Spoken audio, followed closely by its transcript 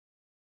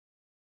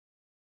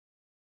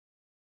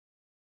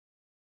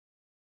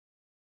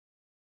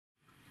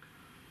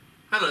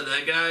Hello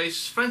there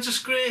guys, Francis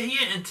Gray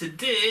here, and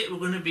today we're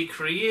going to be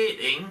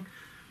creating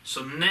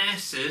some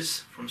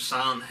nurses from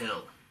Silent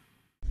Hill.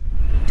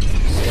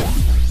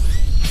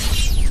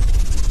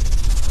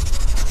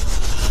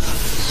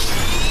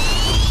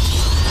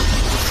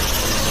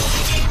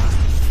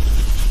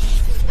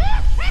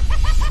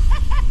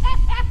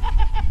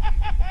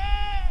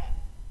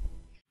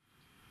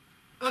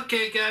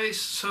 Okay guys,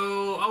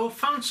 so I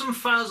found some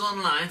files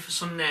online for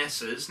some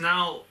nurses.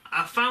 Now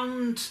I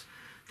found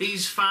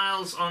these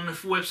files on a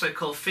website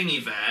called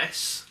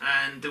Thingiverse,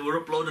 and they were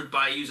uploaded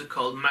by a user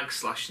called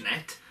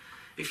mag/net.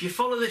 If you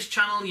follow this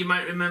channel, you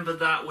might remember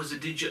that was a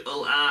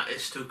digital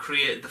artist who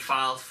created the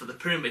files for the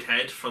Pyramid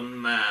Head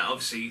from,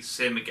 obviously,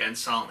 same again,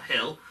 Silent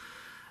Hill.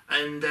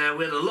 And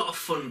we had a lot of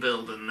fun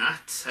building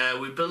that.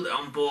 We built it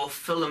on both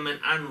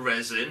filament and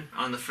resin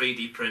on the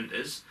 3D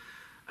printers,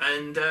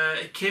 and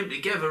it came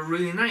together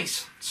really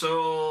nice.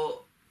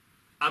 So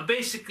I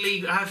basically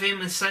have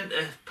him in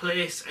centre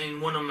place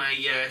in one of my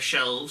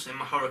shelves in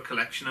my horror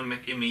collection in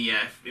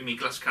my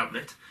glass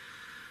cabinet.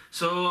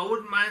 So I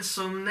wouldn't mind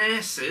some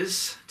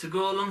nurses to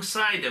go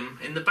alongside him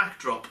in the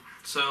backdrop.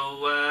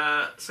 So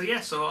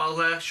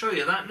I'll show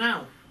you that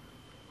now.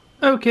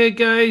 Okay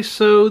guys,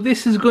 so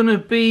this is going to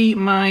be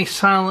my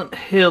Silent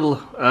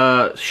Hill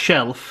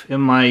shelf in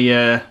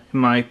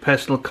my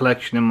personal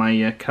collection in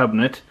my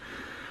cabinet.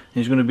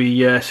 It's going to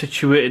be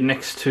situated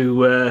next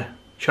to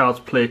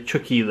Child's Play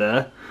Chucky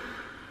there.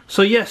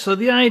 So yeah, so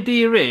the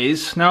idea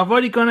is, now I've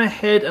already gone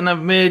ahead and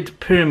I've made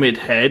Pyramid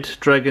Head,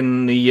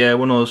 dragging the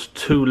one of those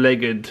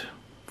two-legged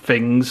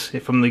things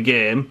from the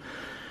game.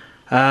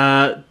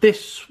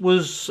 This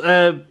was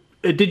a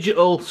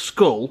digital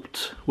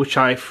sculpt which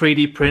I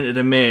 3D printed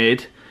and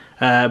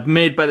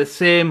made by the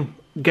same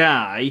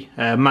guy,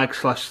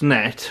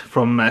 mag/net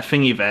from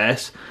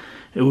Thingiverse,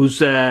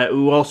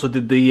 who also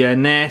did the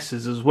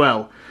nurses as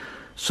well.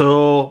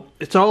 So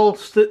it's all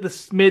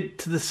made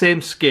to the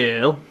same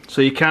scale,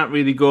 so you can't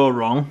really go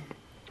wrong.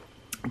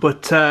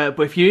 But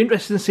if you're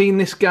interested in seeing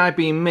this guy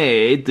being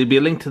made, there'll be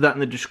a link to that in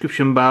the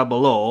description bar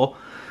below.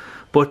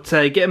 But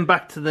getting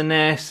back to the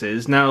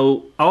nurses,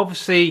 now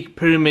obviously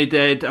Pyramid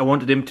Head, I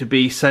wanted him to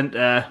be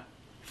centre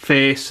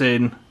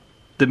facing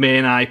the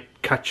main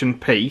eye-catching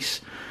piece.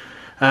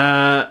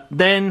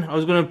 Then I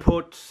was going to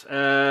put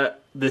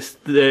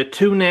the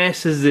two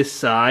nurses this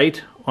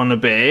side on a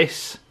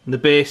base. The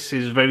base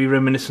is very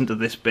reminiscent of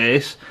this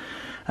base,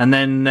 and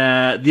then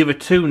the other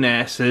two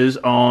nurses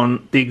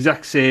on the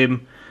exact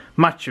same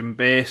matching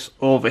base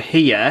over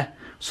here.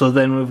 So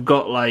then we've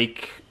got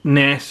like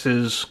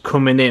nurses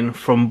coming in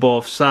from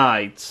both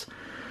sides.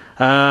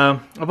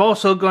 I've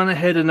also gone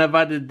ahead and I've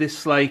added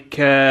this like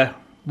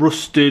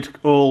rusted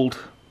old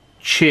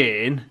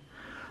chain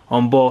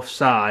on both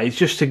sides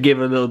just to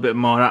give a little bit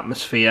more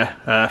atmosphere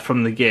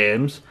from the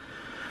games.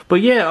 But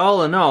yeah,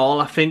 all in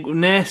all, I think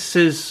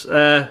nurses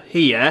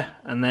here,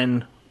 and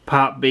then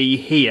part B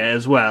here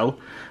as well,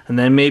 and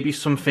then maybe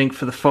something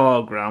for the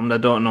foreground, I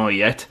don't know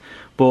yet.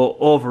 But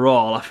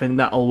overall, I think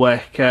that'll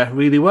work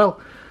really well.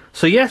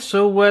 So yeah,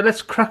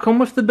 let's crack on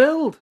with the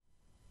build.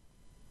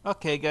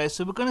 Okay guys,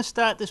 so we're going to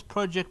start this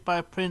project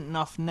by printing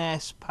off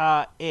nurse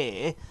part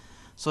A.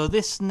 So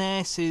this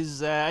nurse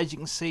is, as you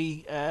can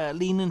see,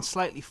 leaning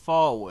slightly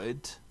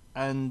forward,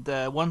 and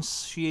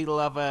once she'll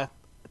have her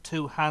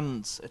two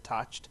hands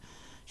attached,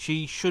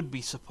 she should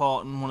be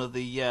supporting one of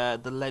the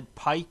lead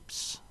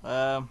pipes.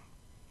 Well,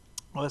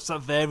 that's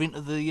that variant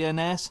of the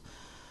nurse.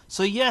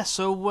 So yeah,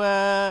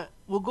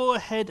 we'll go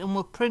ahead and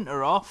we'll print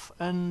her off,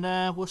 and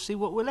we'll see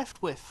what we're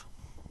left with.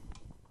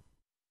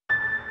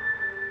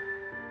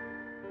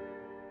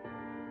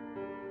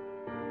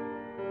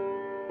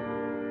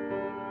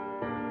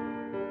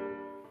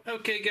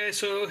 Okay guys,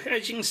 so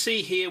as you can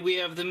see here, we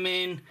have the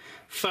main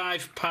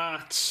 5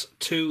 parts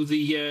to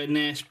the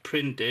nurse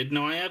printed.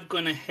 Now I have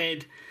gone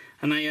ahead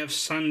and I have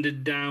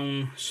sanded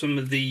down some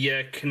of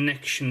the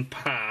connection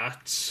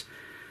parts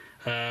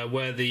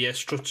where the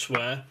struts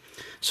were.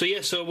 So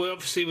yeah, so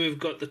we've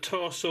got the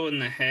torso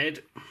and the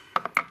head,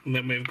 and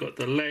then we've got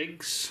the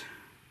legs,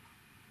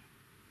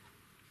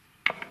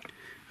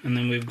 and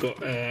then we've got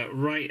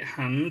right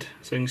hand.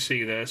 So you can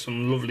see there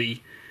some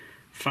lovely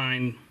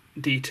fine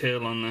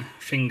detail on the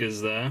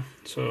fingers there,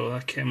 so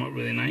that came out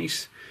really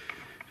nice.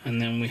 And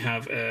then we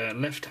have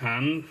left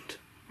hand,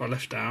 or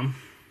left arm.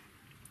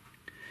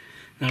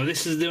 Now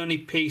this is the only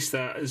piece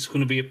that is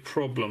going to be a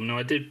problem. Now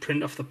I did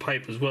print off the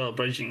pipe as well,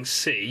 but as you can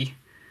see,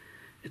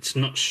 it's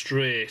not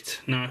straight.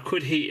 Now I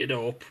could heat it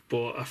up,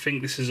 but I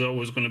think this is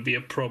always going to be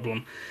a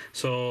problem.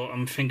 So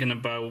I'm thinking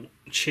about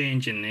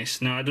changing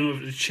this. Now I don't know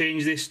if to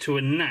change this to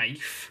a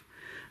knife,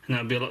 and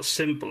that'll be a lot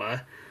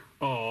simpler,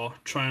 or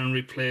try and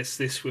replace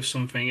this with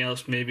something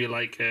else, maybe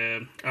like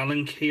a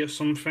Allen key or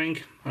something.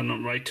 I'm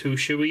not right too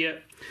sure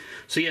yet.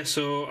 So yeah,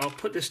 so I'll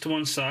put this to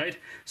one side.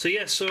 So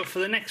yeah, so for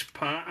the next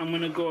part, I'm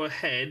going to go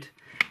ahead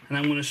and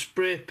I'm going to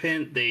spray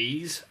paint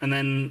these, and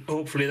then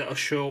hopefully that'll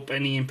show up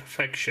any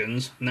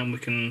imperfections, and then we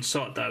can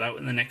sort that out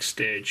in the next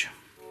stage.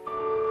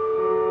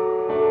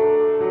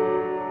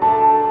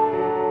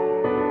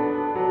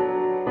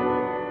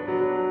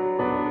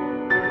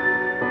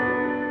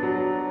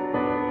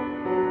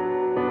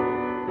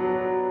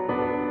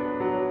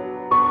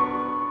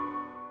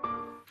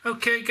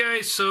 Okay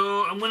guys,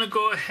 so I'm going to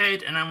go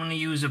ahead and I'm going to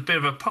use a bit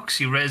of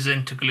epoxy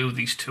resin to glue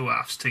these two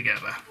halves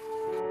together.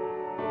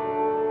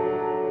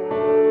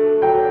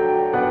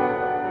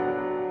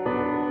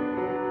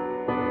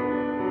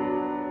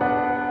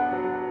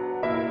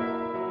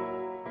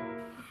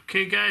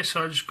 Okay guys,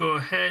 so I'll just go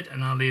ahead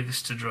and I'll leave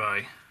this to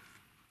dry.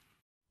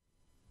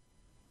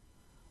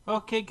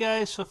 Okay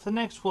guys, so for the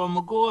next one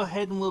we'll go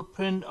ahead and we'll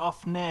print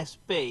off nurse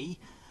B,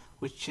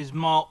 which is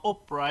more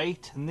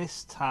upright, and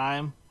this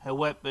time her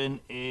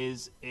weapon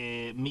is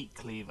a meat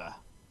cleaver.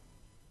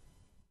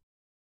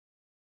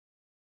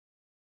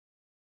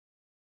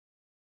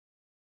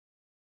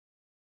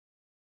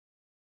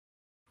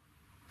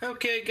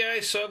 Okay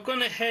guys, so I've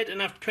gone ahead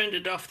and I've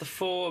printed off the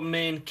four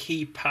main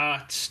key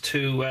parts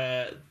to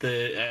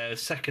the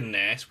second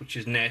nurse, which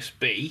is nurse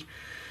B.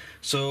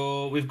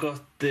 So we've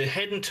got the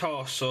head and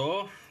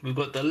torso, we've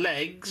got the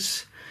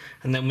legs,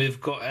 and then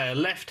we've got a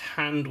left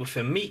hand with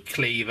a meat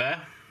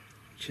cleaver,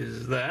 which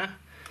is there,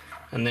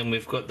 and then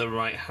we've got the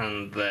right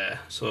hand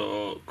there.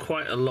 So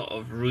quite a lot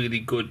of really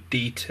good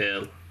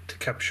detail to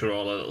capture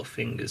all the little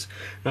fingers.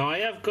 Now I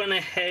have gone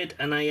ahead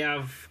and I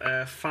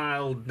have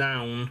filed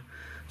down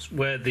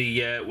where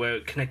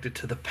it connected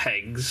to the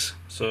pegs,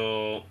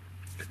 so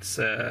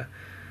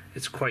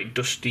it's quite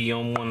dusty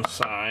on one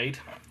side,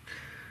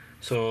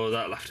 so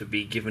that'll have to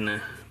be given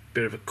a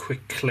bit of a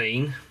quick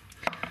clean.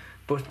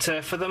 But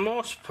for the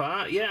most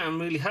part, yeah, I'm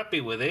really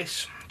happy with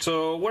this.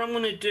 So what I'm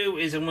going to do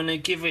is I'm going to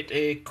give it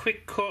a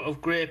quick coat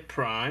of grey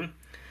prime,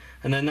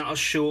 and then that'll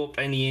show up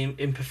any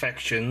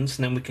imperfections,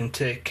 and then we can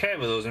take care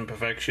of those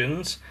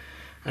imperfections,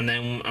 and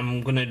then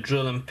I'm going to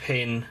drill and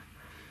pin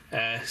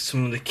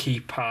some of the key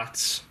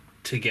parts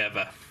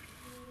together.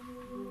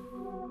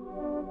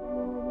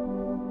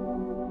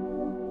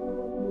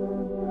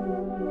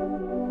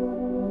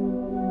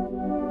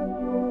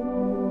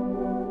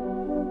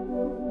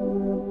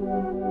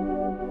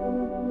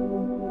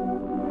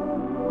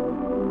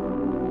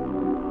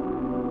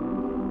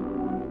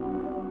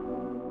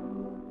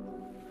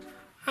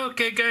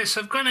 Okay guys,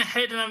 so I've gone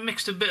ahead and I've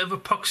mixed a bit of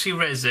epoxy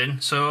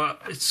resin, so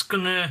I'm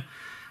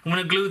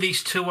gonna glue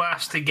these two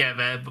halves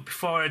together, but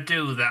before I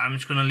do that I'm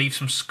just gonna leave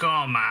some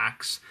scar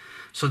marks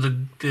so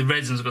the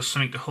resin's got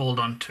something to hold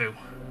on to.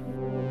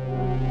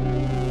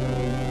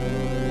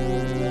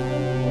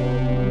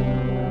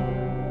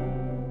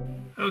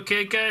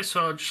 Okay guys,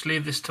 so I'll just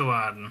leave this to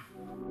harden.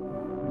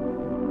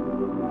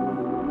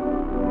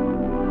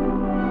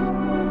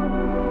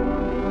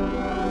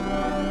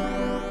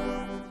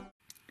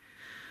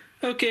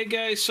 Okay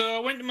guys, so I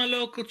went to my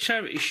local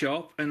charity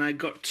shop and I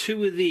got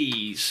two of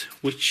these,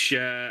 which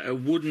are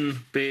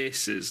wooden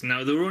bases.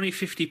 Now they're only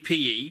 50p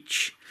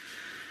each,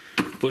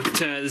 but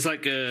there's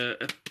like a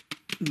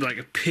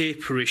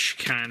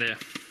paperish kind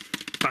of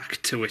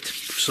back to it,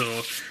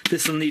 so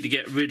this will need to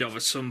get rid of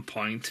at some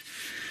point.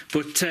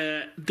 But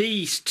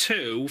these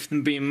two, with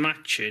them being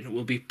matching,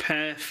 will be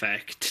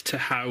perfect to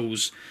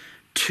house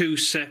two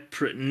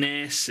separate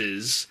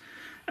nurses.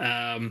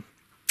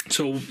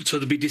 So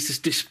they'll be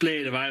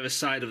displayed of either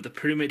side of the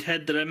pyramid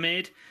head that I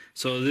made.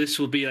 So this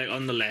will be like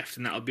on the left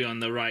and that'll be on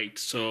the right.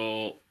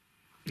 So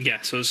yeah,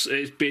 so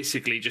it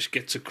basically just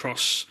gets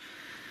across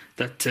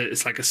that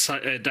it's like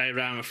a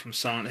diorama from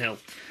Silent Hill.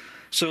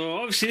 So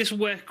obviously this will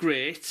work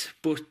great,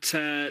 but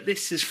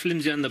this is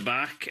flimsy on the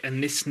back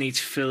and this needs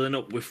filling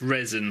up with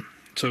resin.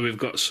 So we've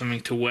got something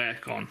to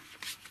work on.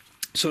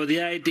 So the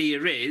idea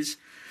is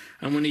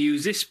I'm going to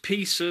use this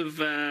piece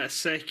of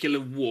circular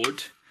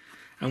wood.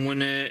 I'm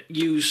going to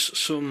use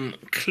some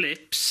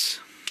clips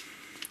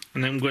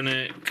and I'm going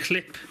to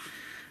clip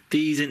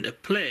these into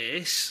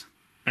place,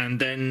 and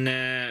then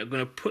I'm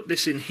going to put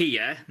this in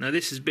here. Now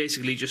this is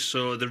basically just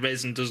so the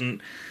resin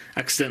doesn't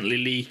accidentally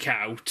leak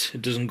out,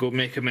 it doesn't go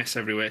make a mess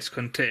everywhere, it's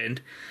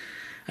contained.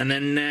 And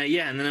then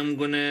and then I'm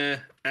going to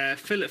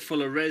fill it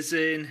full of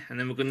resin, and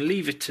then we're going to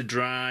leave it to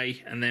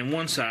dry, and then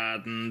once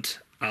hardened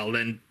I'll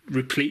then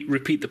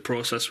repeat the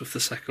process with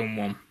the second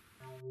one.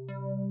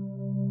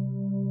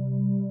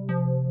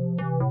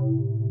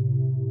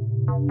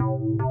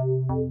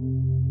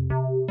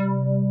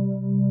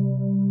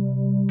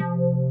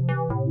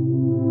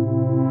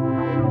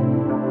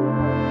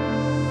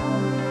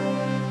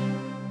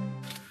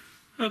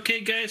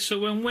 Okay guys, so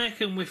when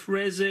working with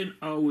resin,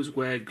 always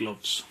wear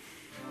gloves.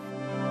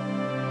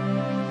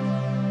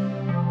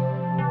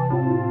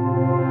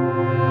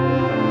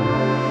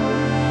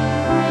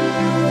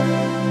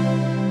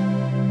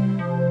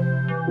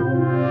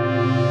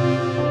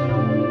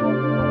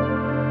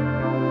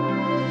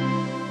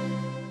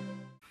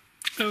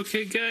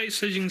 Okay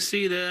guys, as you can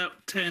see that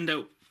turned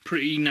out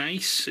pretty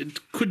nice. It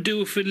could do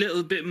with a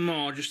little bit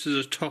more just as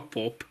a top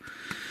up,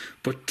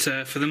 but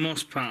for the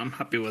most part I'm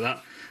happy with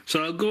that.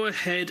 So I'll go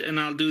ahead and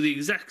I'll do the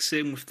exact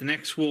same with the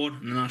next one,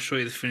 and then I'll show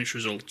you the finished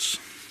results.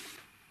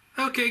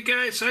 Okay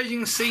guys, so as you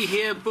can see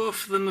here,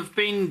 both of them have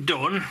been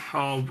done,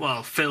 or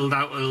well, filled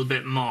out a little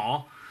bit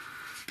more.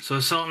 So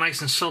it's all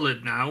nice and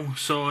solid now.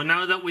 So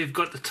now that we've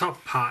got the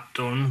top part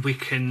done, we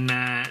can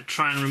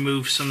try and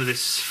remove some of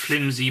this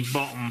flimsy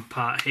bottom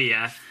part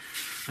here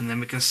and then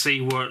we can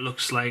see what it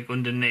looks like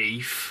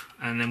underneath,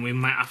 and then we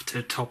might have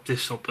to top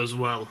this up as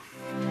well.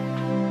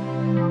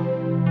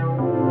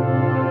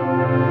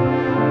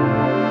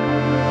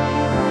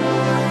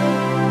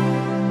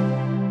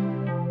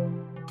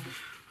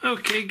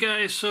 Okay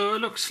guys, so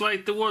it looks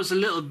like there was a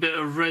little bit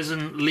of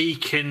resin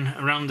leaking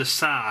around the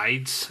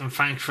sides, and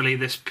thankfully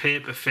this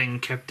paper thing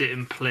kept it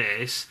in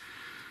place.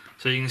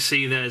 So you can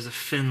see there's a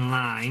thin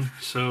line.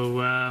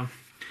 So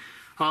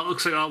it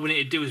looks like all we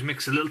need to do is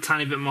mix a little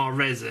tiny bit more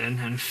resin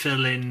and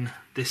fill in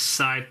this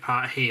side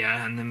part here,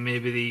 and then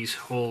maybe these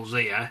holes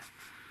here,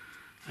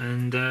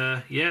 and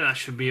yeah, that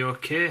should be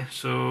okay.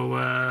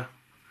 So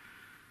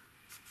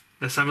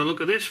let's have a look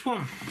at this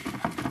one.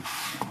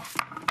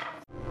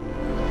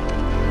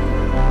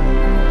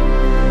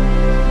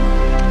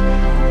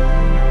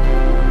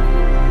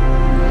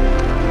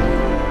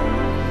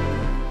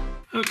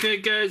 Okay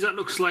guys, that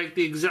looks like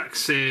the exact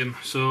same.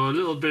 So a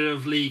little bit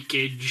of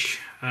leakage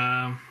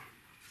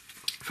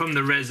from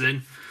the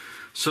resin.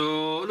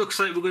 So it looks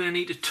like we're going to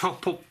need to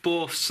top up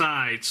both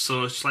sides.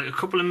 So it's like a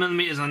couple of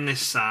millimeters on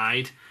this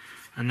side,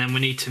 and then we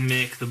need to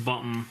make the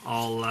bottom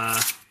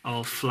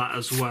all flat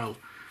as well.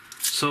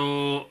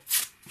 So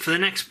for the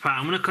next part,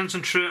 I'm going to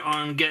concentrate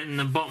on getting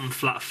the bottom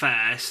flat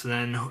first.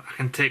 Then I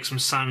can take some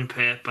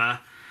sandpaper,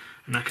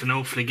 and I can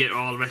hopefully get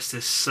all the rest of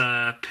this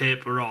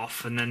paper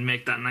off, and then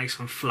make that nice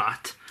and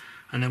flat.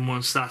 And then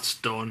once that's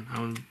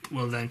done,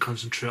 we'll then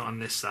concentrate on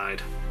this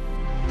side.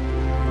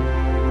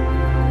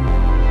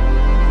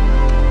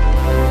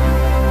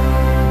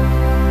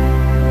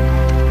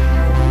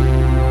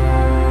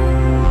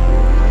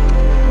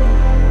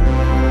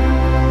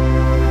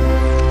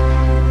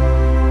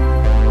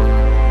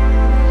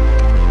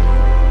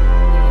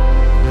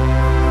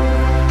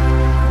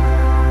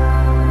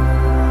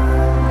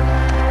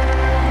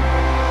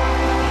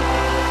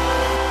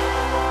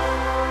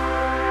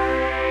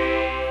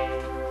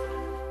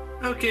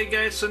 Okay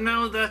guys, so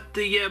now that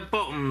the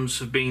bottoms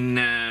have been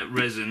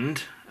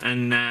resined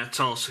and it's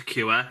all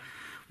secure,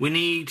 we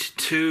need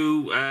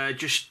to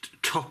just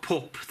top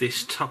up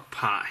this top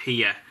part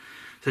here.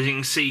 So as you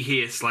can see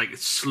here, it's like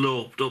it's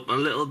sloped up a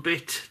little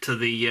bit to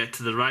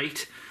the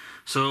right.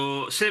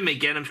 So same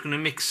again, I'm just going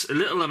to mix a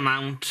little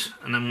amount,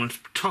 and I'm going to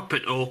top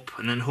it up,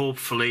 and then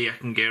hopefully I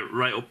can get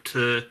right up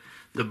to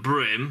the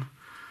brim,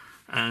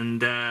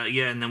 and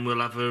yeah, and then we'll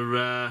have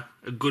a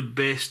good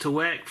base to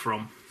work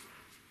from.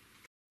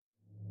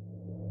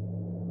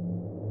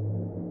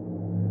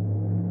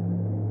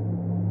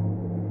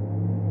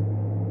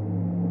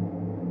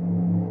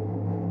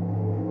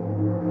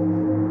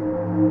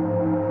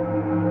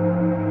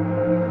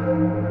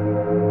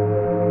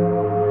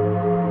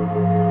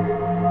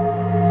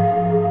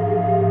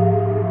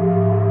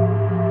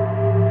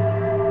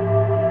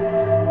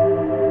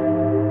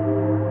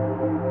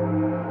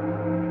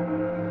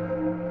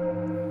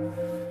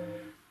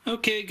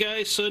 Okay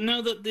guys, so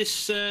now that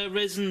this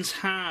resin's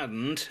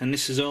hardened, and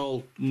this is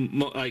all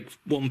like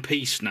one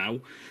piece now,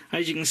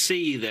 as you can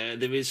see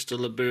there is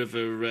still a bit of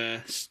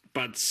a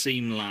bad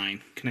seam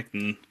line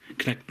connecting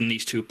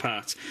these two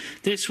parts.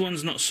 This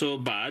one's not so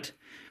bad,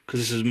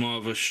 because this is more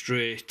of a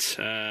straight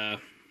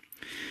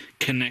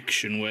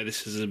connection, where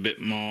this is a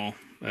bit more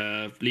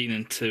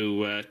leaning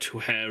to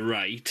her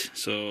right,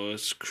 so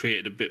it's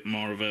created a bit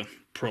more of a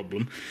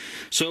problem.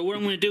 So what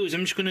I'm going to do is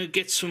I'm just going to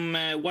get some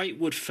white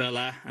wood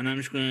filler, and I'm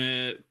just going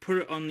to put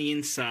it on the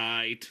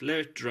inside, let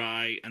it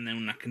dry, and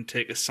then I can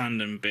take a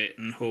sanding bit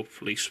and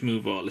hopefully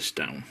smooth all this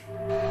down.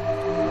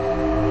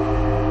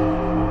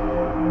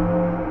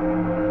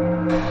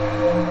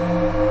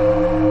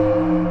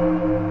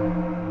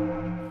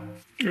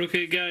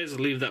 Okay guys, I'll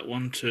leave that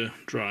one to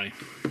dry.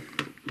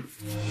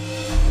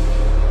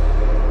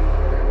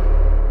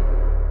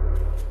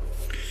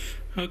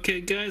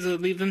 Okay guys, I'll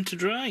leave them to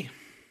dry.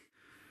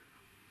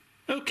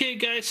 Okay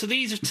guys, so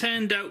these have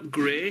turned out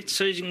great.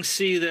 So as you can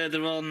see there,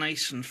 they're all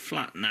nice and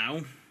flat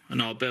now, and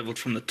all beveled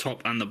from the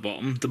top and the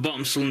bottom. The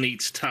bottom still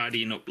needs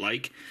tidying up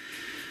like,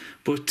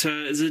 but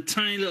there's a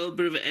tiny little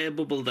bit of an air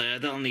bubble there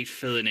that'll need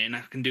filling in.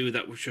 I can do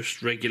that with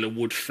just regular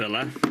wood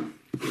filler.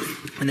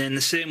 And then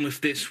the same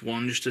with this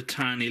one, just a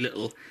tiny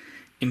little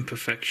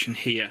imperfection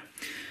here.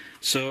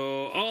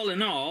 So all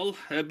in all,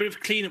 a bit of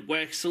cleanup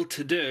work still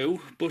to do,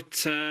 but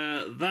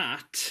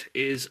that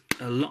is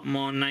a lot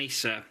more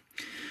nicer.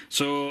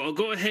 So I'll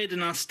go ahead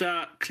and I'll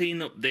start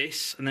cleaning up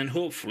this, and then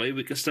hopefully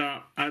we can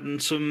start adding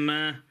some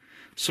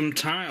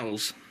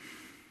tiles.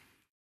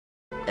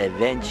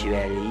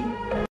 Eventually.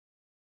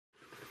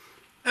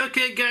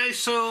 Okay guys,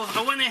 so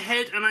I went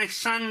ahead and I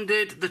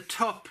sanded the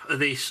top of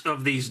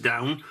these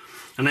down,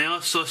 and I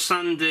also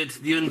sanded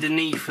the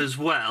underneath as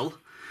well.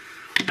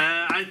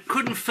 I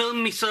couldn't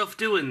film myself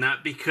doing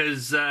that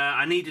because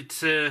I needed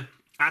to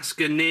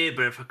ask a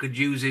neighbour if I could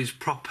use his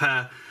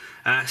proper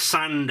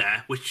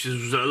sander, which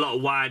is a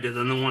lot wider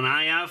than the one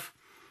I have.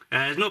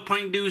 There's no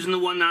point using the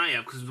one I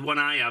have, because the one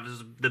I have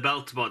is the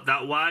belt about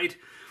that wide,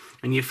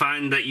 and you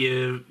find that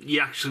you're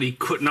actually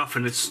cutting off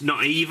and it's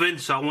not even.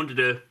 So I wanted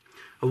a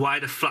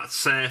wider flat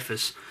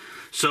surface.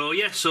 So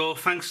yeah, so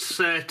thanks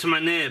to my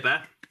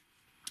neighbour,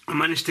 I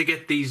managed to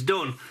get these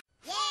done.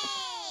 Yay!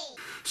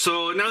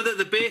 So now that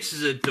the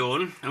bases are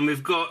done and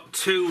we've got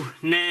 2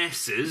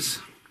 nurses,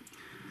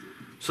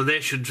 so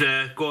they should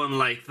go on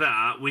like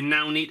that, we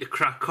now need to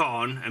crack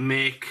on and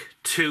make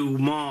 2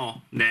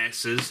 more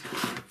nurses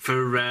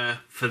for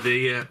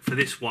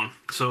this one.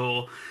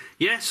 So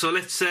yeah, so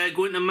let's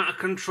go into matter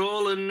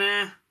control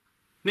and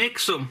make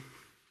some.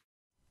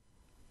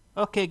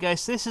 Okay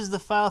guys, this is the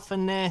file for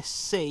nurse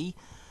C.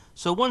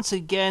 So once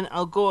again,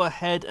 I'll go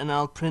ahead and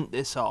I'll print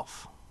this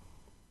off.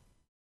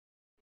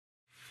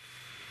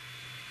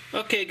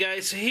 Okay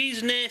guys, so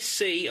here's nurse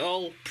C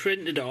all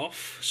printed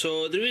off.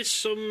 So there is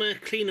some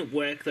cleanup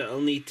work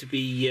that'll need to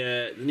be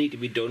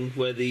done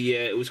where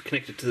it was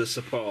connected to the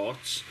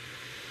supports.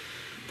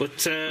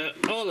 But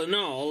all in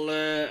all,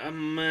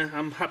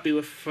 I'm happy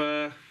with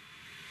how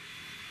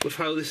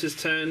this has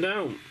turned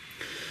out.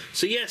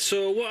 So yeah,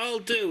 so what I'll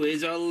do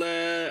is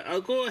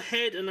I'll go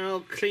ahead and I'll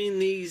clean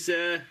these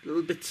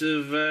little bits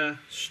of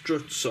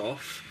struts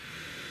off,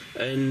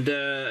 and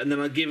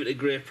then I'll give it a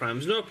grey prime.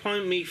 There's no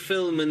point me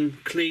filming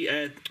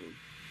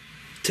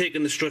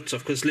taking the struts off,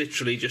 because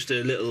literally just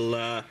a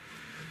little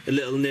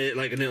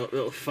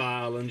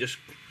file and just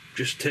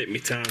take me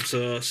time.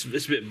 So it's a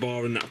bit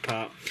boring, that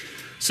part.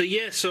 So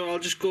yeah, so I'll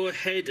just go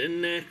ahead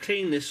and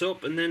clean this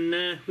up, and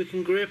then we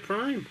can grey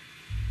prime.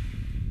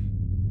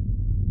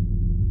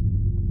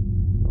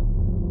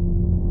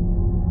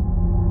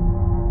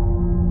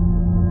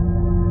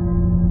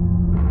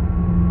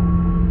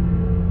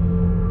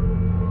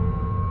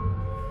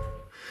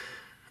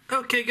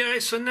 Okay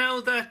guys, so now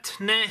that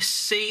nurse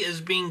C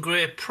has been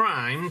grey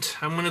primed,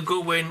 I'm going to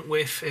go in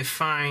with a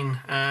fine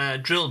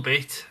drill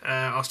bit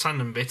or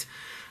sanding bit,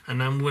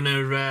 and I'm going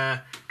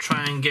to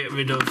try and get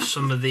rid of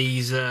some of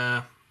these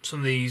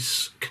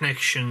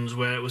connections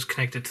where it was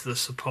connected to the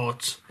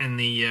supports in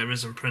the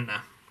resin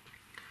printer.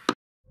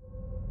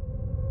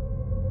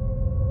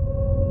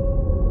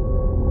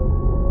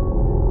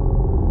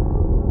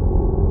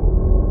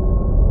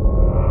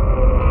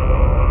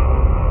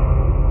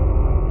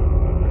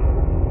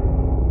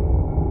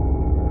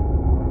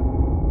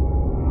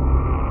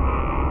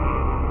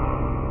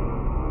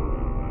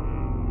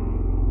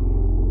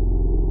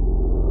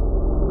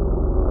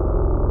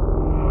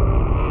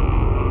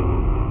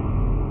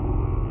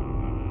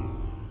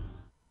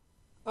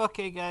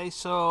 Okay guys,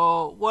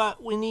 so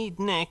what we need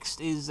next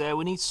is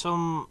we need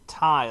some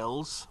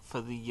tiles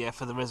for the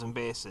resin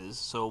bases,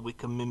 so we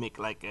can mimic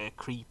like a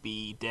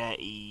creepy,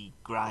 dirty,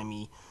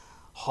 grimy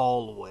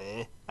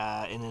hallway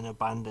in an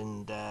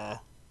abandoned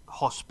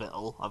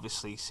hospital,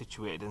 obviously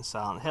situated in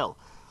Silent Hill.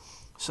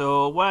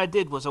 So what I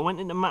did was I went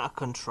into matter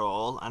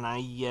control and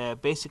I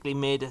basically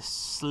made a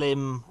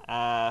slim,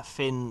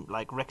 thin,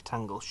 like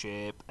rectangle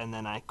shape, and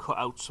then I cut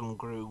out some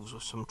grooves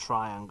with some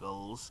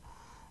triangles,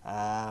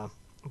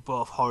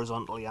 both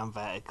horizontally and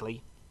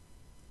vertically.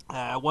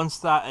 Once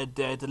that had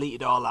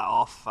deleted all that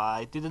off,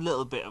 I did a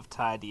little bit of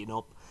tidying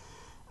up,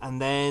 and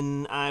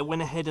then I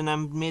went ahead and I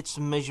made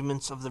some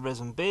measurements of the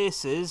resin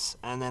bases,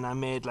 and then I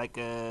made like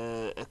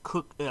a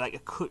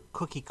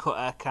cookie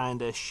cutter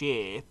kind of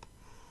shape,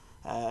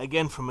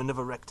 again from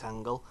another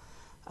rectangle,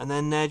 and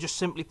then just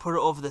simply put it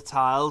over the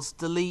tiles,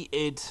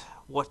 deleted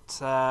what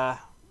the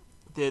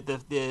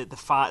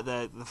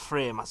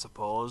frame, I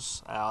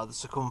suppose, or the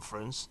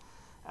circumference.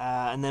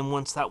 And then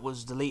once that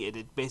was deleted,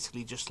 it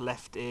basically just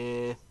left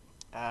a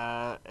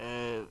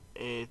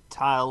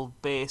tile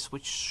base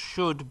which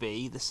should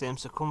be the same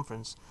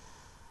circumference.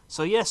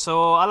 So yeah,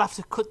 so I'll have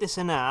to cut this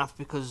in half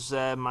because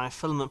my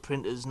filament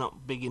printer is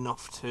not big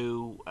enough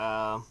to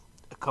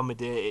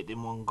accommodate it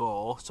in one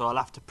go. So I'll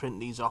have to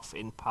print these off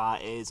in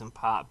part A's and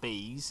part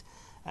B's,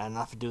 and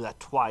I'll have to do that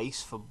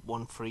twice,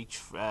 one for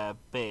each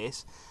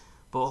base.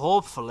 But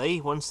hopefully,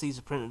 once these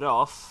are printed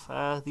off,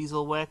 these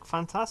will work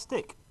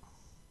fantastic.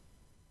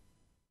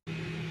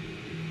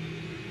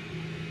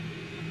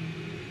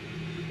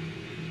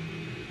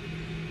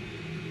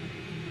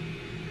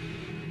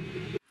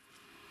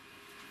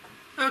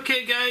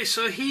 Okay guys,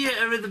 so here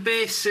are the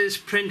bases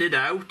printed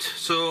out,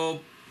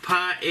 so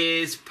part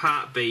A's,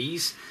 part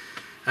B's.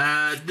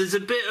 There's a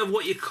bit of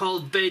what you call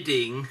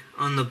bedding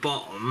on the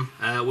bottom,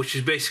 which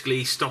is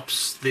basically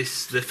stops the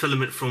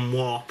filament from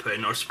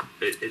warping, or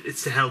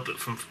it's to help it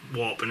from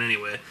warping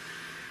anyway.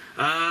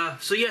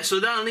 So yeah, so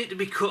that'll need to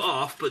be cut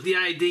off, but the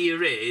idea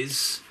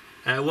is,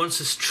 once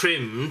it's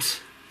trimmed,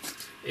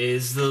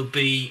 is they'll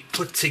be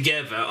put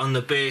together on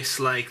the base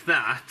like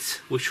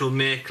that, which will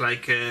make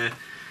like a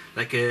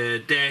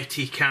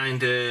dirty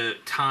kind of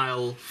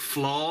tile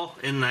floor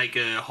in like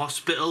a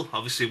hospital,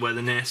 obviously where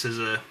the nurses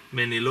are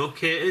mainly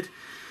located.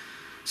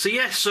 So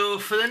yeah, so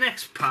for the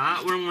next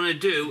part, what I'm going to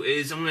do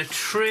is I'm going to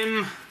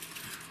trim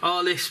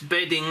all this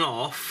bedding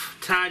off,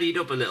 tidy it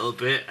up a little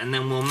bit, and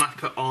then we'll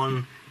map it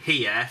on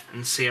here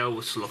and see how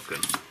it's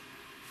looking.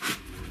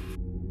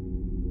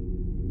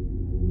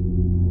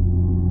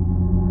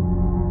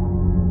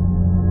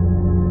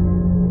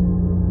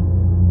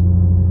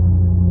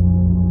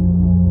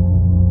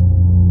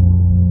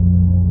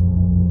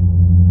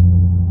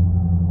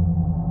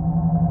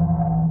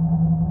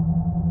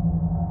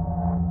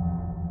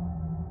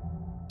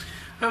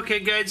 Okay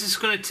guys, this is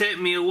going to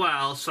take me a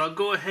while, so I'll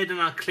go ahead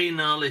and I'll clean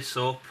all this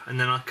up and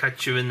then I'll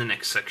catch you in the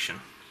next section.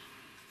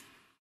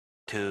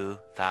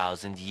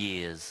 2,000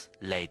 years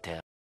later.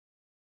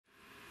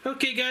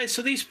 Okay guys,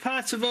 so these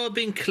parts have all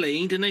been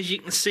cleaned, and as you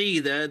can see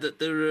there that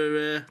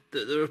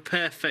they're a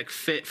perfect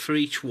fit for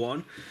each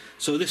one.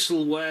 So this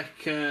will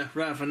work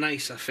rather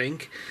nice, I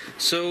think.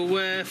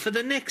 So for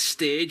the next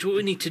stage, what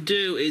we need to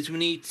do is we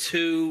need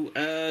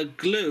to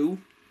glue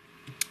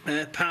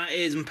part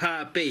A's and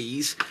part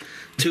B's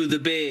to the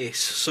base.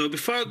 So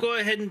before I go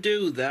ahead and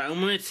do that, I'm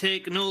going to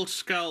take an old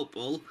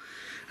scalpel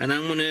and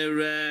I'm going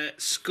to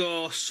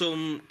score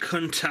some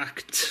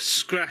contact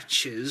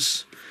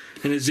scratches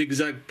in a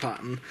zigzag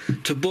pattern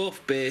to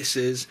both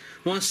bases.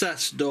 Once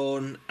that's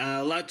done,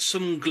 I'll add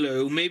some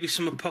glue, maybe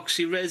some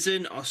epoxy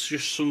resin or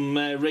just some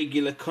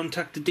regular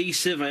contact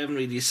adhesive. I haven't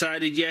really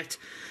decided yet,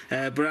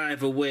 but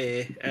either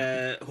way,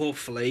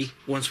 hopefully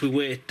once we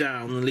weigh it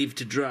down and leave it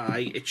to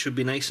dry, it should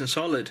be nice and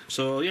solid.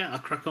 So yeah, I'll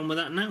crack on with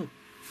that now.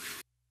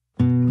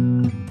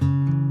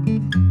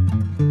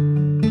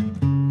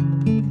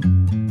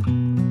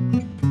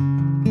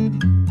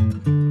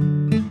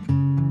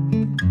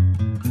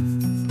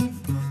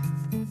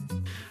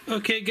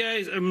 Okay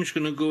guys, I'm just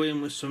going to go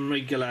in with some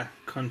regular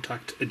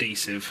contact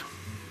adhesive.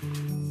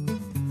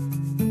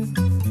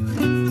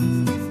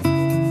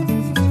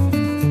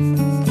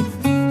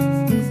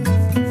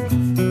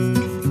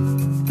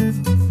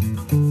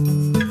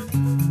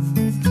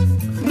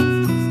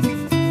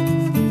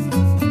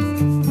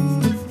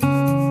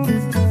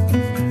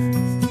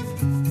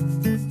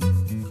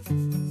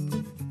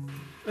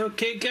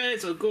 Okay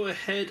guys, I'll go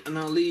ahead and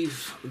I'll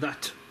leave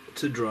that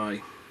to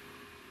dry.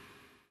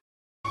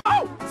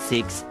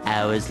 6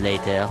 hours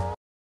later.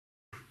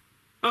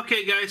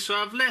 Okay guys, so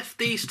I've left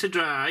these to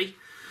dry.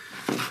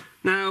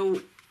 Now,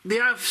 they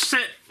have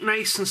set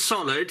nice and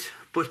solid,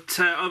 but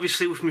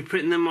obviously with me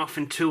printing them off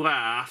in 2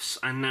 halves,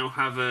 I now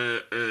have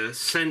a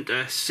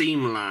centre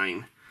seam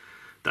line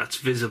that's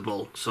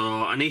visible.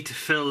 So I need to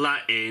fill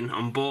that in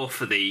on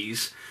both of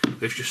these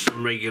with just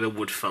some regular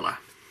wood filler.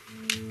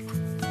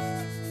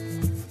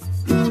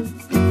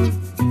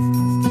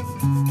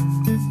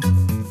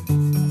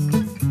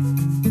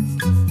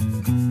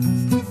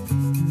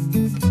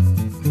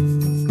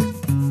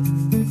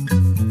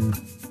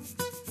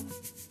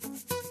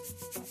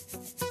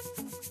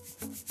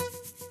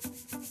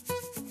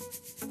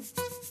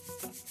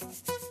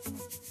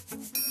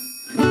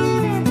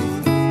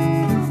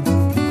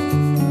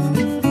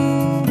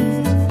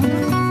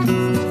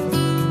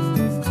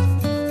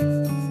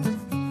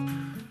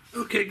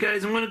 Okay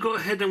guys, I'm going to go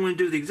ahead and I'm going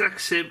to do the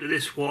exact same to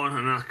this one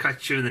and I'll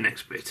catch you in the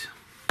next bit.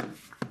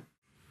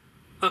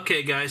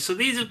 Okay guys, so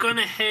these have gone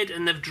ahead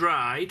and they've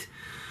dried.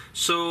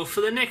 So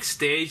for the next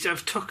stage,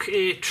 I've took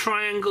a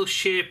triangle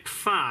shaped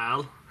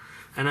file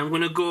and I'm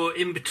going to go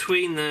in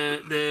between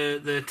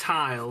the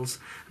tiles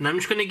and I'm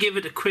just going to give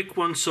it a quick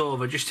once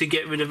over just to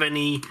get rid of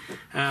any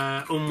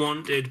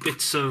unwanted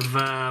bits of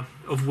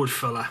wood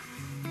filler.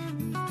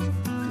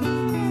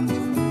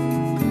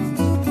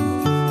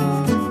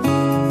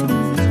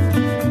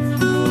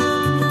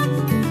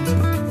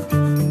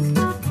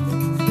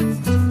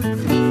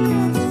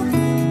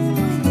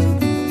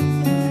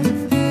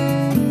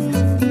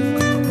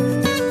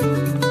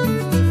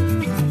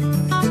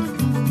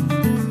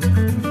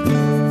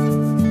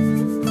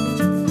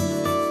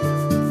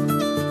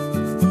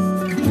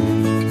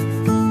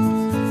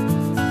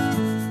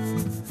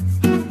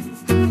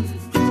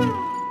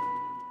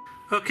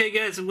 Okay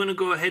guys, I'm going to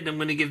go ahead and I'm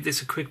going to give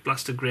this a quick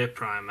blast of grey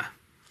primer.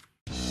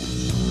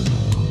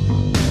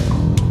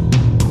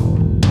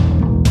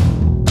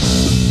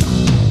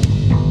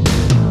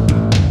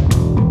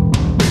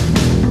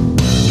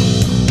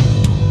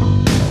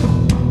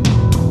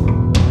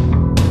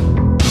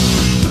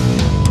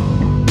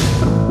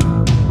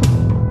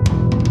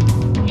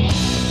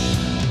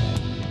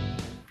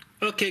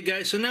 Okay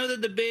guys, so now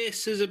that the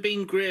bases have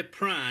been grey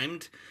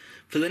primed,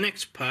 for the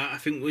next part I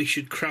think we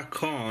should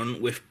crack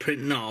on with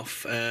printing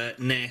off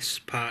NES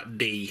Part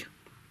D.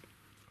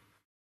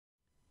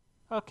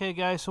 Okay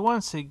guys, so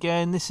once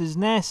again this is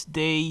NES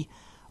D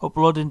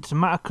uploading to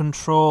Matter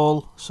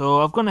Control.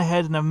 So I've gone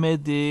ahead and I've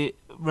made the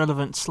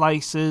relevant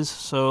slices,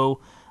 so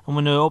I'm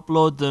going to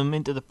upload them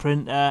into the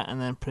printer and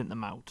then print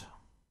them out.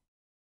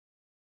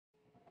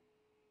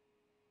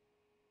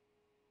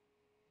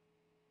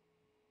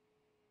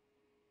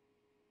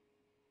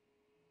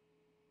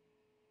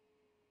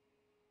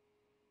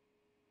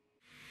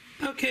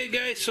 Okay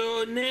guys,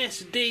 so NES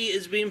D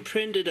has been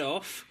printed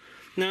off.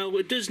 Now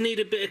it does need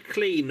a bit of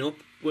clean up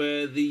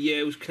where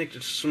the was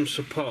connected to some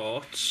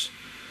supports,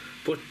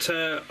 but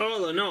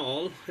all in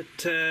all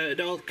it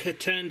all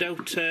turned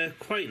out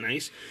quite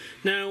nice.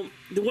 Now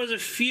there was a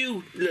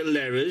few little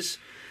errors.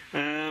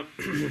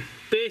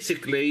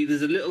 Basically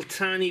there's a little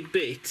tiny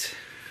bit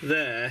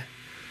there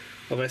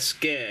of a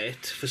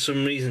skate for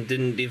some reason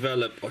didn't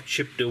develop or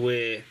chipped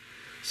away.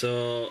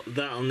 So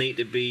that'll need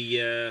to be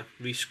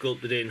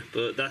re-sculpted in,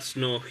 but that's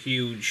no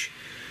huge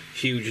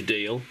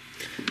deal.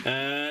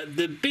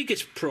 The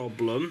biggest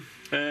problem,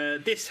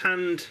 this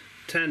hand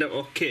turned out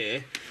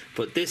okay,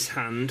 but this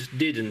hand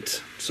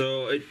didn't.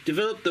 So it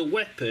developed the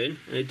weapon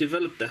and it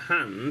developed the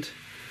hand,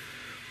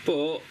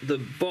 but the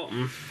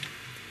bottom,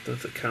 I don't know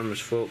if the camera's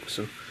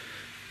focusing,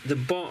 the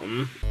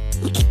bottom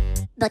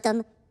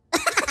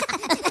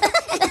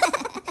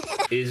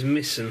is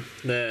missing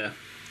there.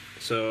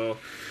 So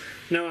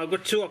now I've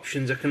got two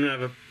options. I can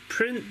either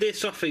print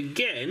this off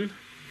again,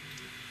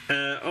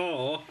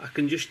 or I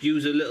can just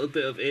use a little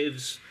bit of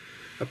Aves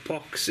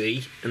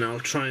epoxy and I'll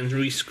try and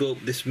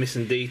resculpt this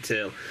missing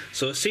detail.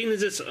 So seeing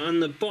as it's on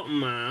the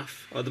bottom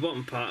half, or the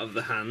bottom part of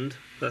the hand,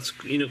 that's,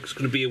 you know, it's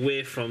going to be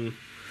away from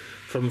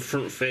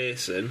front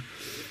facing,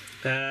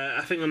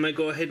 I think I might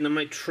go ahead and I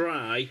might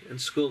try and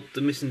sculpt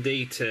the missing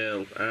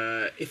detail.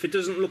 If it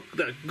doesn't look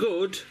that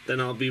good,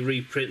 then I'll be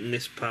reprinting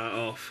this part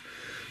off,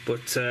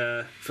 but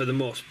for the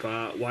most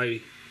part,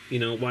 why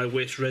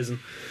waste resin?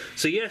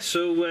 So yeah,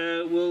 so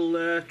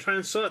we'll try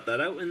and sort that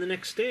out in the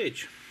next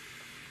stage.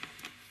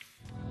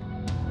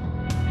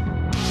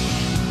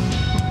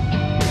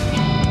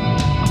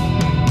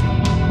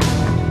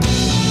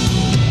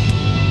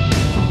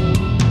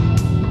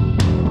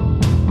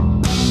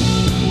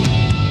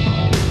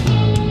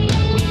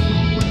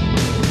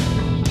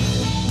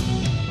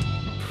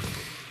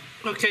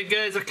 Okay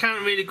guys, I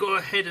can't really go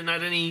ahead and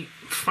add any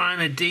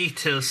finer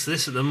details to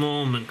this at the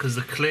moment because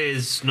the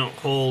clay's not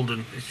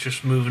holding, it's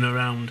just moving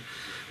around.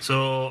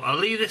 So I'll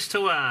leave this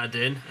to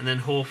harden and then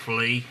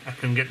hopefully I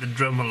can get the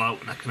Dremel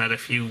out and I can add a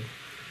few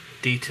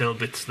detail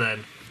bits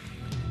then.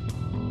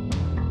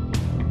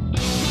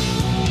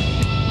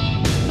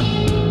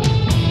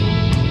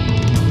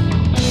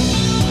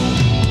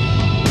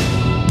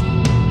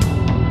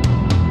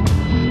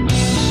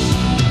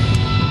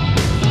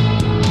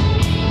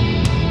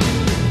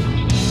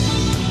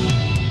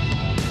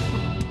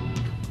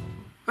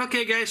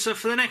 Okay guys, so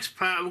for the next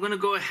part we're going to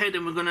go ahead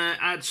and we're going to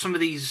add some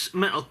of these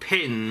metal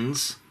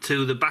pins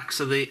to the backs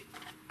of the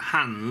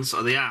hands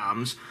or the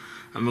arms,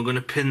 and we're going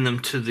to pin them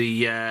to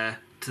the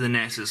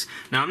nesses.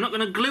 Now I'm not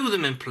going to glue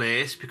them in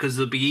place because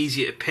they'll be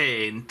easier to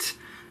paint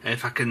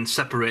if I can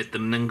separate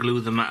them and then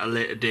glue them at a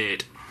later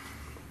date.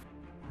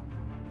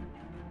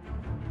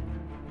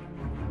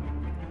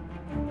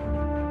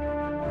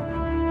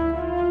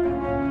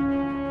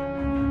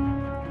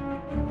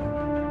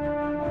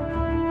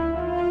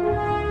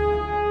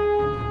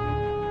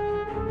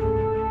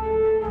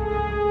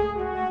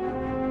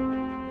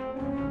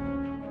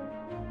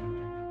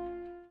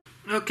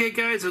 Okay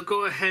guys, I'll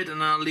go ahead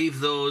and I'll leave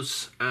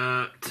those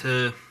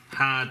to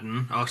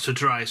harden, or to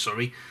dry,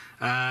 sorry.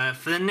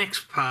 For the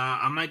next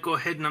part, I might go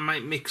ahead and I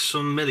might mix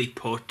some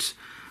milliput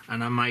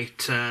and I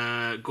might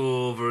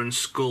go over and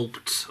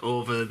sculpt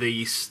over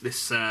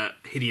this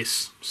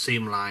hideous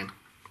seam line.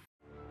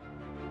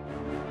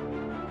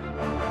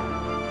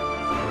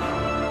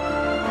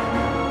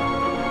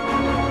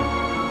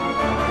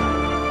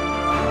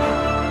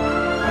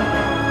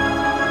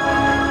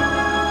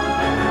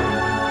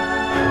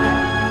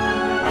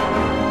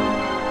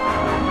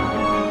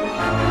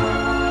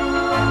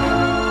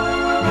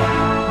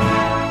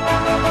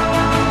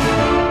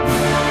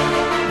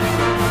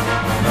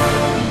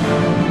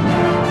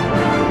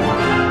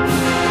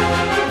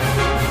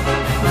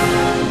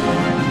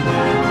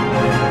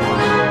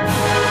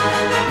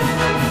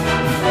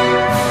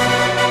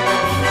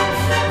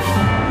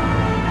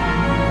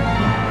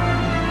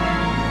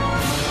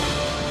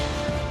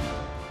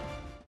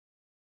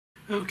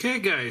 Okay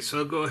guys, so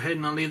I'll go ahead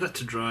and I'll leave that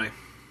to dry.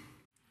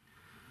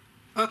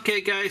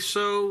 Okay guys,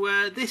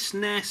 so this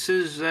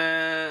Ness's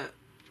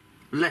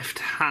left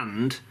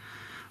hand,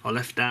 or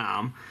left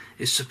arm,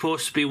 is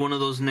supposed to be one of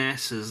those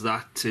Ness's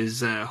that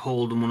is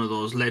holding one of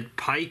those lead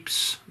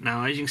pipes.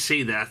 Now as you can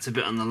see there, it's a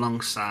bit on the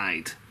long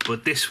side,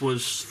 but this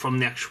was from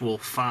the actual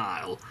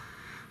file.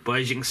 But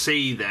as you can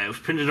see there, it was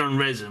printed on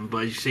resin,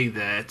 but as you see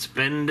there, it's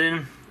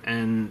bending,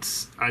 and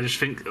I just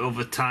think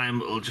over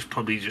time it'll just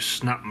probably just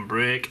snap and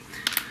break.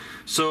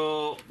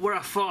 So what I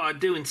thought I'd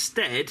do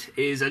instead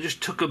is I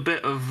just took a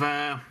bit of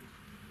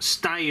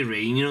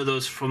styrene, you know,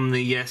 those from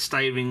the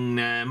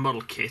styrene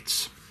model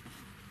kits,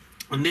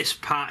 and this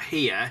part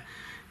here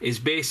is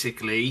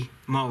basically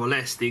more or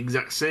less the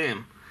exact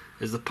same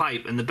as the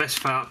pipe, and the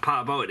best part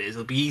about it is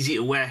it'll be easy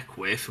to work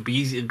with, it'll be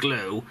easy to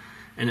glue,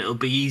 and it'll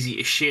be easy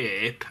to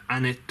shape,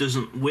 and it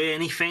doesn't weigh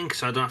anything,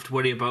 so I don't have to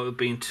worry about it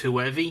being too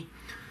heavy.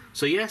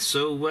 So yeah,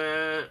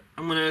 so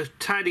I'm going to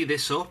tidy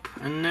this up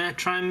and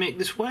try and make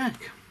this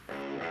work.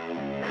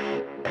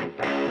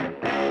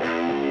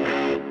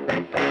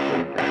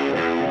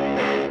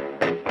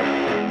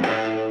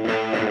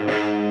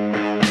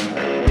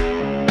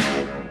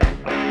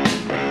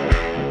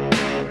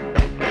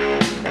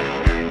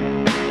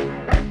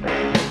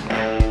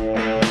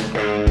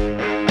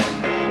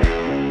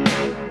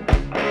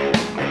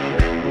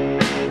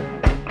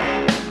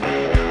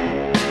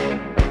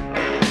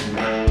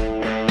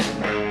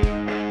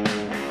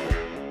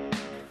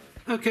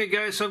 Okay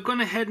guys, so I've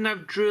gone ahead and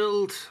I've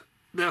drilled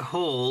the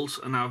holes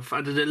and I've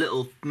added a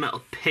little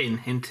metal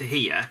pin into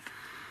here.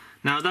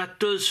 Now that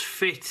does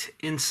fit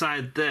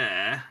inside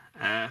there,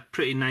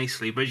 pretty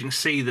nicely, but as you can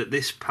see that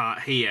this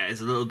part here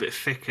is a little bit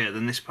thicker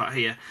than this part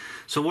here.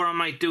 So what I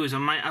might do is I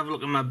might have a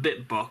look at my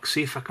bit box,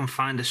 see if I can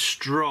find a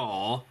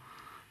straw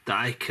that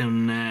I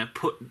can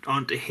put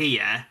onto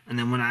here, and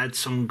then when I add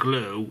some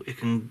glue it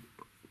can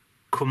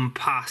come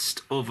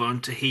past over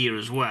onto here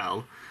as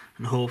well,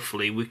 and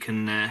hopefully we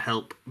can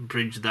help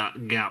bridge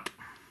that gap.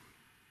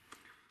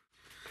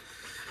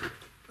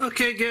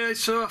 Okay guys,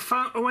 so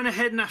I went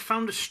ahead and I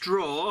found a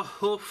straw.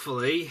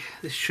 Hopefully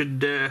this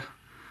should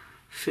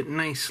fit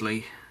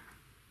nicely.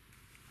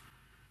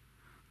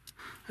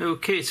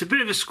 Okay, it's a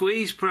bit of a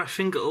squeeze, but I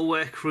think it'll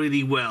work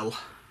really well.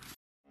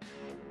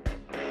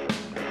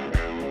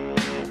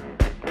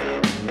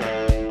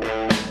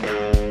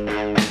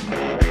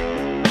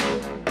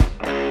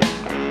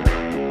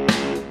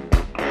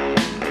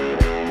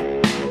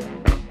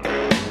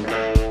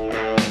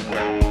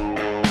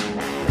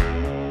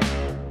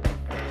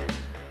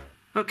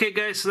 Okay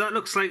guys, so that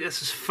looks like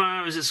that's as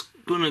far as it's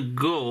gonna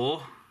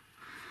go.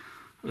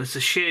 It's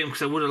a shame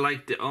because I would have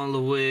liked it all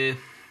the way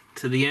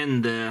to the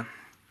end there.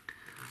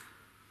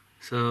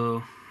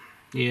 So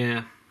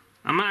yeah,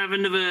 I might have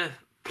another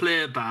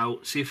play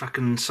about, see if I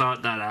can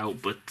sort that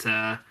out, but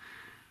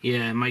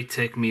yeah, it might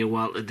take me a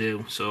while to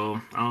do,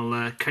 so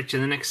I'll catch you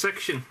in the next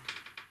section.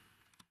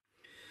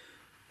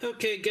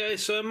 Okay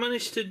guys, so I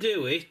managed to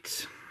do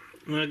it,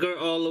 and I got it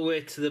all the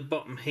way to the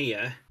bottom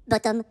here.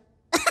 Bottom.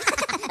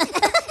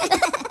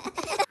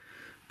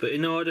 But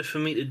in order for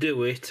me to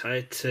do it, I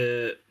had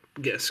to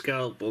get a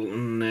scalpel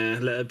and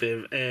let a bit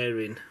of air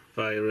in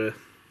via a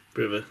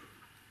bit of a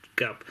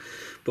gap.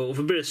 But with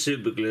a bit of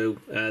super glue,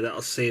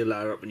 that'll seal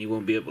that up, and you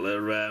won't be able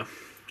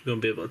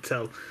to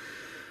tell.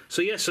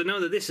 So yeah, so now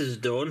that this is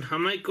done, I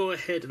might go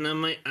ahead and I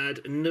might add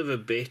another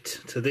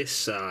bit to this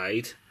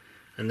side,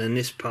 and then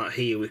this part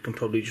here we can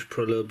probably just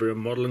put a little bit of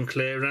modelling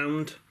clay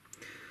around.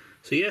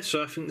 So yeah,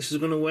 so I think this is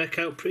going to work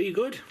out pretty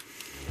good.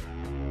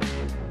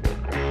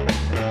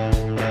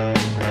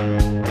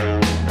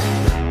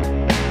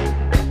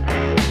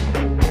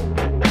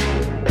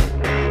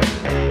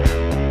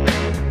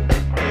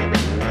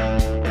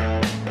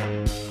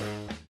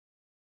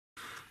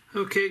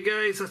 Okay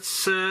guys,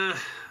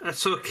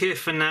 that's okay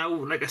for now.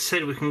 Like I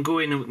said, we can go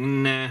in and we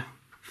can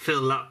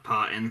fill that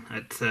part in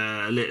at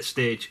a later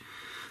stage.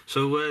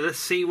 So let's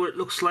see what it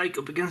looks like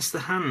up against the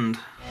hand.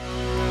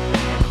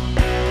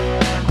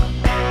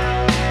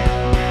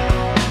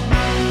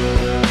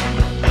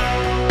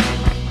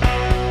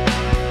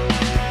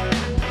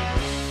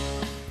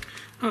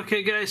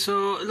 Okay guys,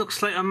 so it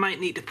looks like I might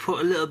need to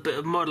put a little bit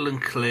of modelling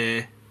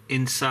clay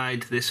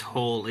inside this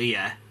hole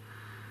here,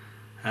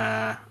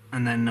 and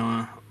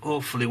then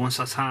hopefully once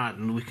that's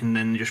hardened we can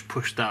then just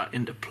push that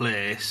into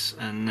place,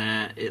 and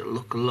it'll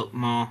look a lot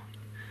more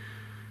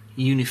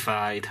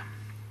unified.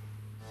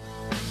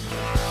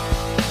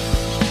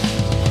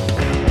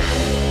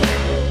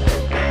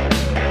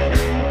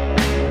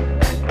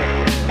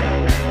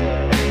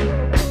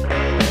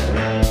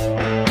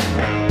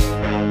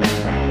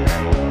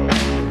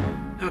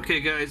 Okay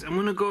guys, I'm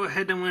going to go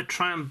ahead and I'm going to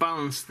try and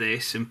balance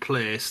this in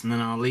place, and then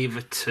I'll leave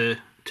it to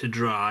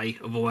dry,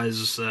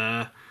 otherwise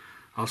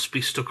I'll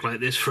be stuck like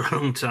this for a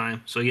long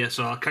time. So yeah,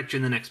 so I'll catch you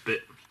in the next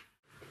bit.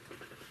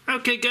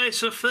 Okay guys,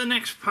 so for the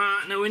next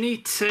part, now we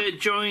need to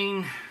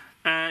join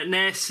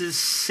nest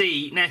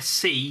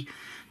C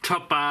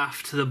top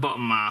half to the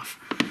bottom half.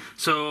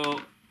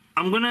 So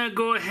I'm going to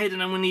go ahead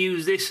and I'm going to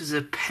use this as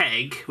a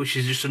peg, which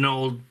is just an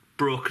old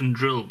broken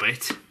drill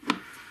bit.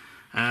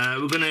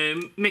 We're going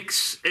to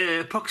mix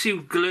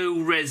epoxy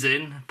glue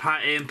resin,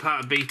 part A and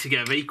part B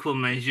together, equal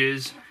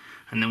measures,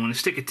 and then we're going to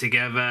stick it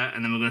together,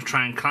 and then we're going to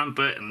try and clamp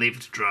it and leave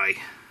it to dry.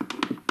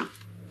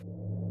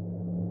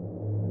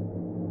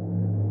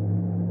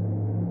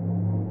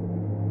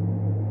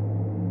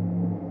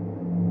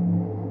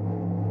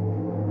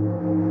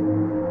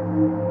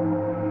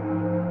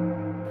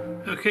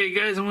 Okay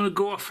guys, I'm going to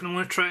go off and I'm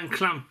going to try and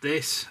clamp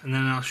this, and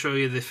then I'll show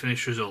you the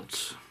finished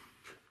results.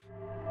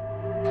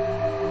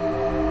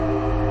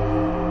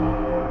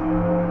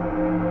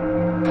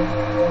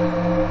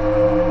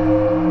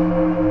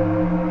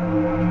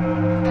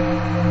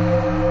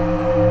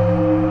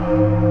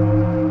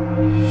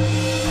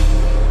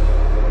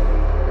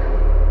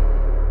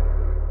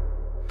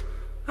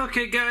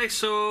 Okay guys,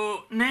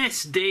 so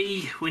nest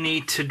D, we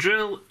need to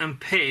drill and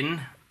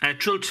pin,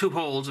 drill 2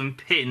 holes and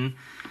pin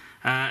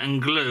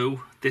and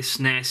glue this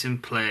nest in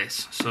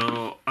place.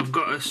 So I've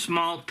got a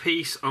small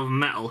piece of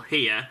metal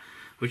here,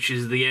 which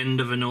is the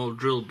end of an old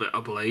drill bit, I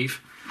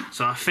believe.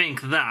 So I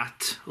think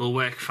that will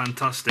work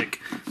fantastic.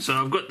 So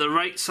I've got the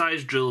right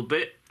size drill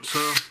bit,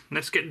 so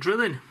let's get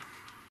drilling.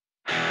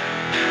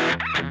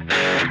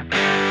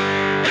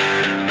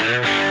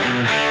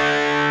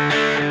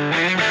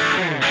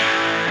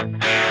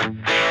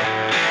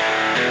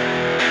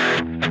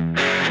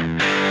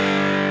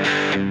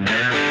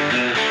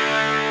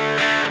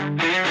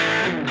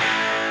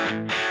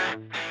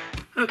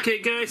 Okay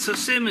guys, so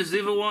same as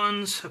the other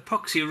ones,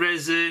 epoxy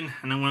resin,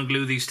 and I'm going to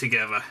glue these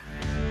together.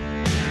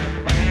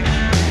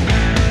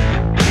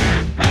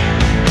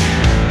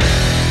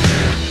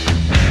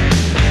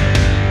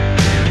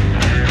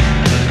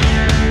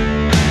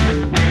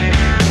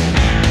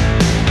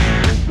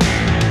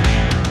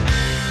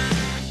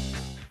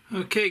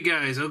 Okay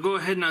guys, I'll go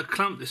ahead and I'll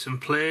clamp this in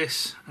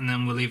place and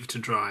then we'll leave it to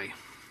dry.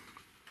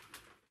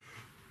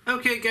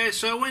 Okay guys,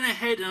 so I went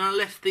ahead and I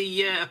left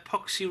the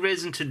epoxy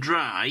resin to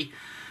dry,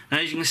 and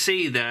as you can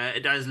see there,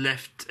 it has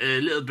left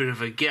a little bit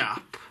of a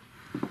gap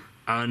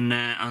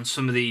on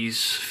some of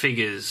these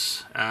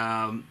figures.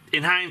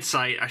 In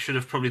hindsight, I should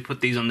have probably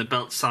put these on the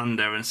belt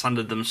sander and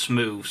sanded them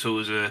smooth so it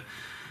was a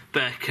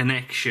better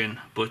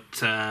connection,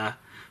 but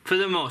for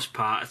the most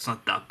part it's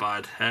not that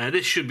bad.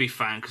 This should be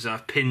fine because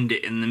I've pinned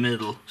it in the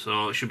middle,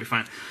 so it should be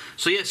fine.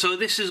 So yeah, so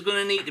this is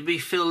going to need to be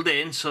filled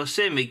in, so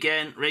same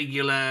again,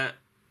 regular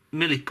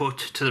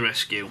milliput to the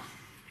rescue.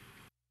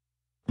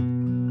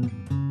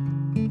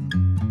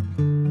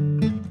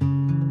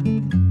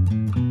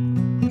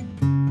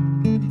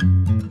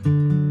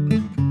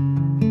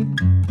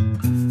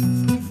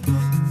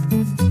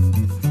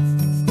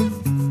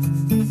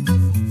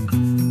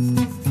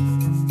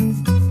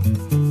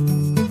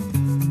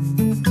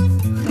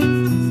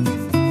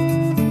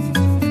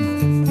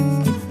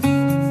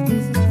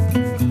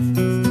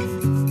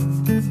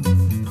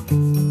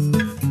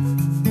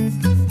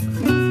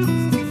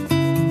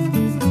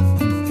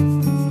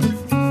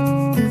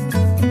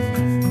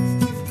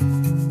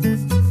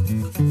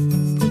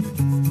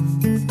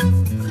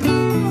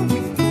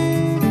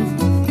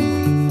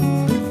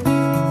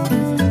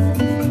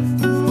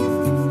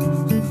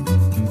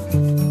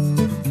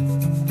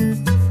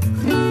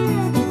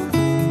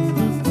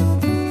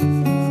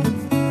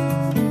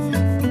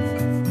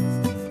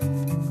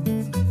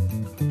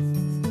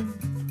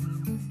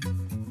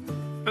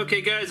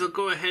 Okay guys, I'll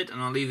go ahead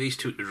and I'll leave these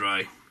two to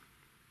dry.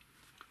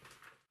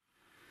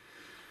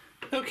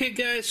 Okay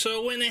guys,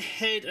 so I went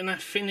ahead and I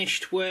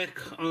finished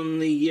work on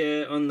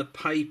the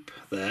pipe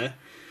there.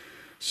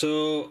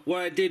 So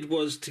what I did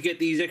was, to get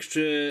these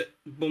extra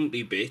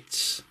bumpy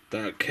bits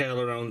that curl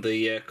around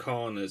the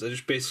corners, I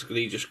just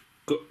basically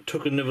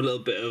took another little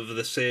bit of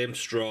the same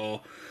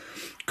straw,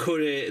 cut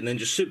it, and then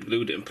just super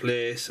glued it in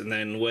place, and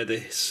then where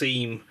the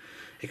seam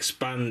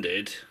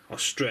expanded or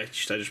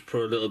stretched, I just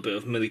put a little bit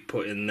of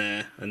milliput in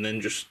there and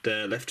then just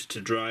left it to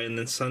dry and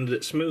then sanded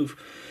it smooth.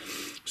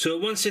 So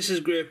once this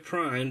is grey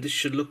primed, this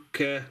should look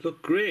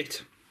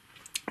great.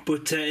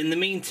 But in the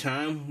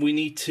meantime, we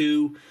need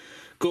to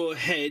go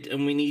ahead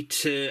and we need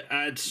to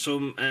add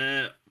some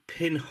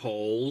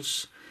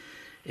pinholes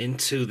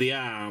into the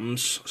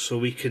arms so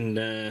we can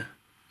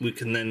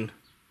then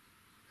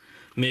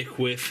make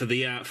way for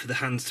the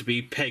hands to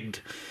be pegged.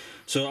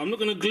 So I'm not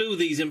going to glue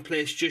these in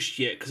place just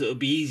yet because it'll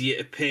be easier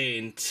to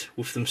paint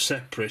with them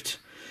separate.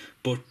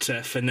 But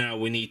for now,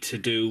 we need to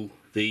do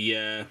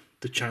the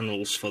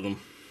channels for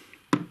them.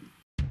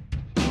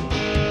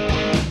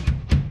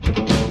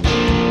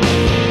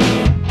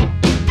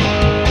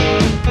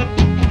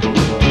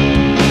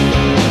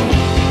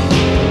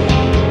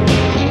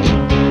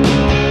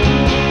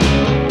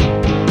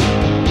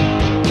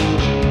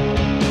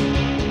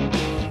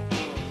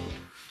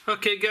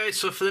 Okay guys,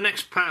 so for the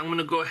next part I'm going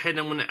to go ahead and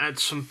I'm going to add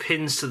some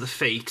pins to the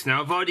feet.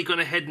 Now I've already gone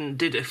ahead and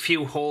did a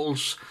few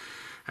holes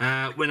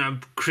when I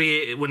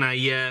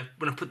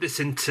put this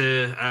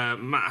into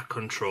matter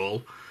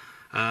control,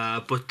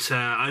 but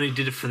I only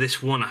did it for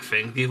this one, I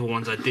think. The other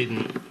ones I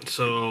didn't.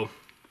 So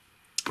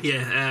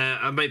yeah,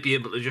 I might be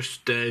able to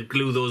just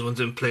glue those ones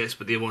in place,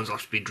 but the other ones will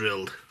have to be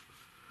drilled.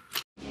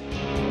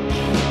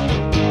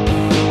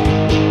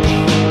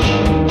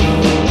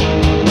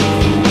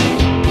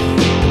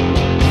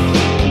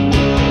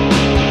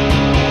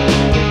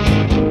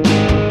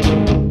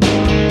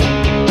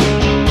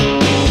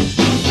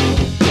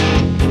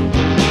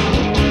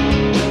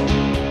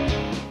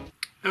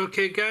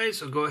 Okay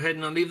guys, I'll go ahead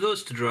and I'll leave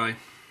those to dry.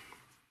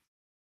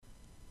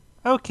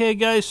 Okay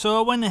guys, so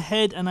I went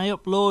ahead and I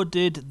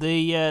uploaded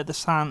the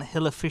Silent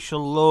Hill official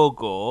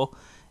logo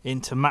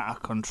into matter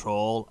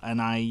control,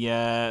 and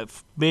I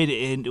made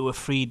it into a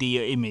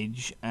 3D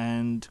image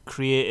and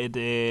created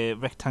a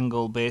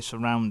rectangle base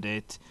around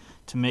it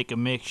to make a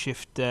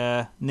makeshift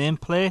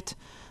nameplate.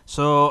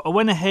 So I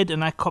went ahead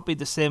and I copied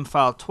the same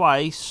file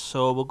twice,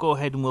 so we'll go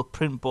ahead and we'll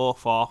print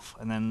both off,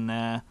 and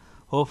then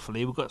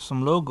hopefully we've got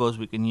some logos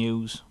we can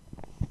use.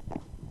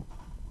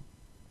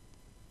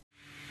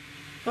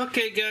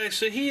 Okay guys,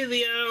 so here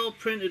they are all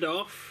printed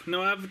off.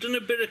 Now I've done a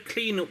bit of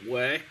clean-up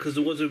work because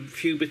there was a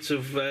few bits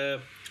of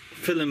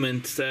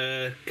filament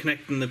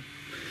connecting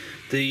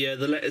the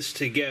letters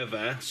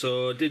together,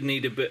 so I did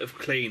need a bit of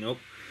clean-up.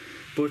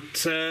 But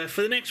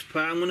for the next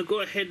part I'm going to go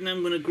ahead and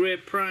I'm going to grey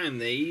prime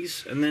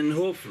these, and then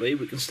hopefully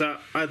we can start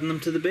adding them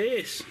to the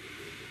base.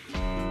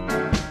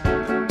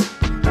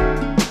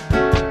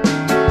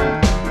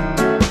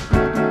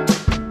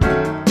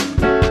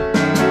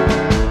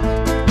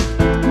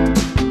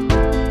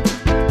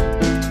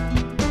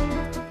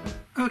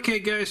 Okay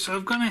guys, so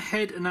I've gone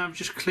ahead and I've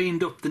just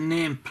cleaned up the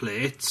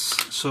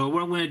nameplates. So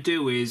what I'm going to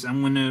do is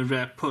I'm going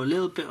to put a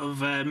little bit of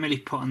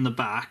milliput on the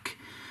back,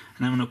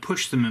 and I'm going to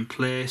push them in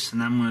place,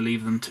 and I'm going to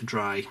leave them to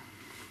dry.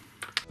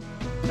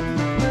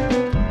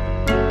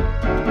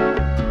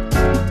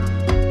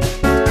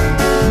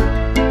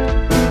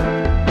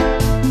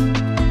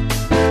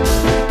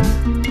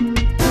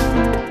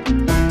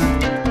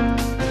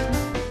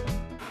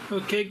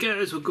 Okay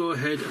guys, we'll go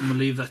ahead and we'll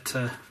leave that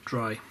to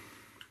dry.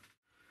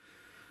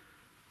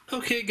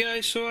 Okay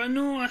guys, so I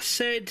know I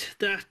said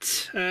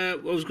that I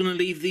was going to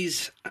leave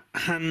these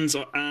hands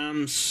or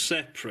arms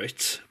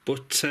separate,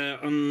 but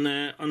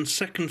on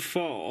second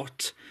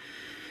thought,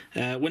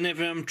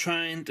 whenever I'm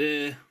trying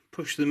to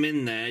push them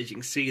in there, as you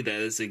can see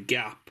there's a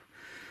gap.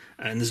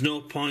 And there's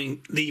no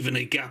point leaving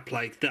a gap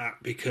like that,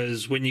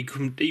 because when you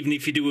come, even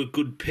if you do a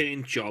good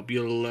paint job,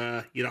 you'll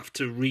have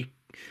to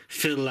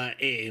fill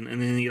that in,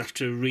 and then you'll have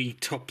to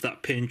re-top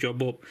that paint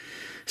job up.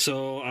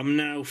 So I'm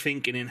now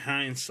thinking in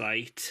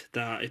hindsight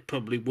that it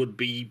probably would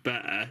be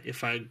better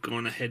if I had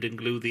gone ahead and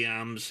glued the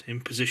arms in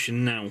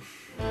position now.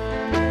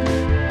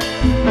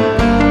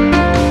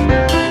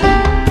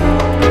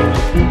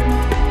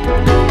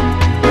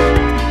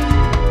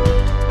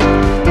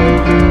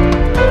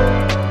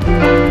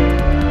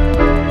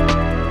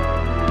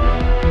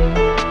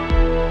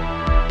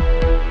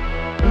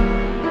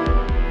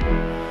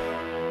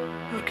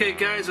 Okay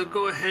guys, I'll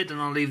go ahead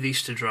and I'll leave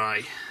these to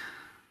dry.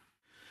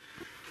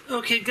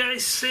 Okay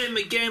guys, same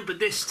again, but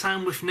this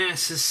time with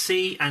nurses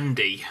C and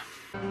D.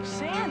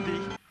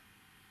 Sandy?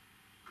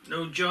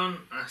 No John,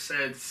 I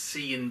said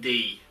C and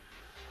D,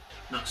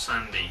 not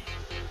Sandy.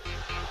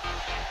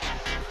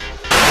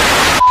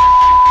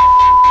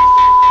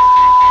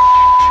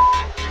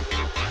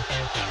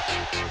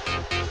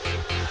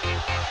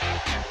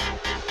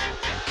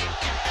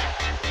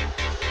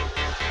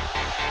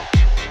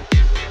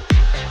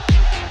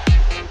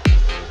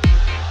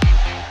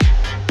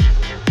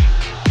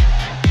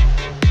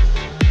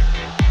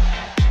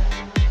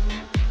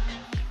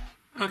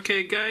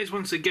 Okay guys,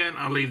 once again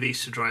I'll leave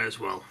these to dry as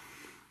well.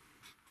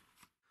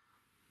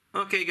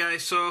 Okay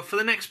guys, so for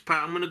the next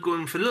part I'm going to go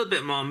in for a little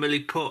bit more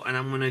milliput, and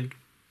I'm going to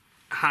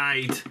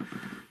hide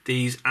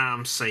these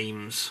arm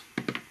seams.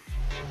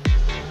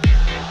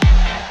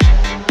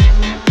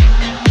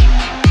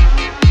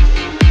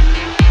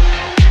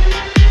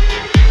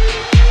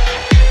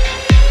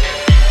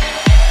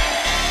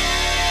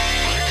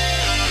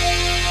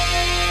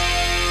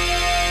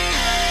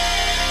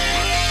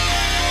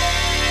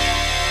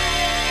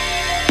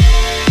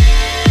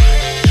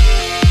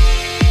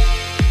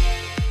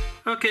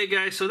 Okay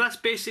guys, so that's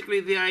basically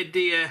the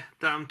idea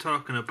that I'm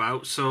talking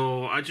about.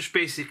 So I just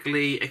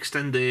basically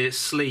extend the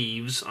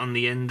sleeves on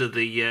the end of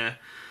the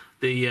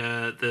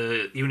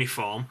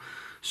uniform,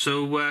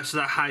 so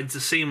that hides the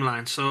seam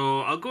line.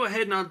 So I'll go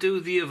ahead and I'll do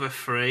the other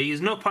three.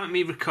 There's no point in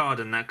me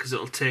recording that because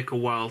it'll take a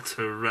while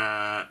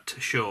to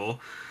show.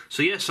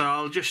 So yes,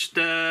 I'll just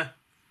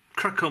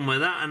crack on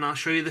with that, and I'll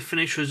show you the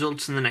finished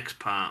results in the next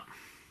part.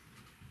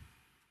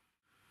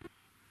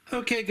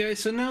 Okay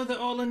guys, so now that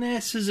all the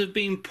nurses have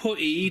been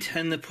puttied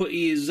and the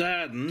putty is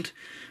hardened,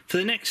 for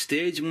the next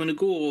stage I'm going to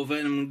go over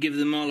and I'm going to give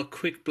them all a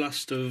quick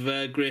blast of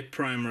grey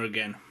primer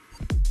again.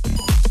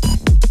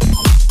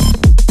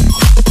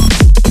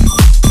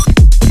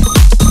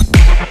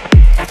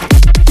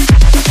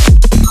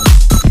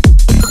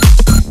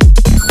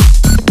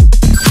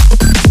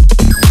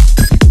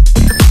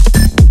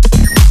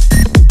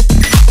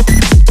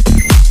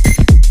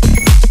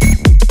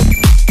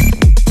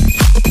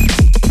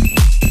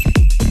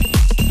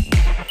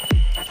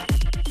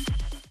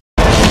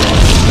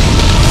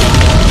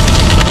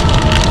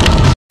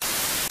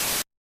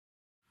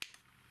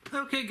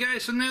 Okay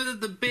guys, so now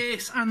that the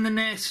base and the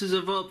nurses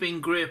have all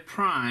been grey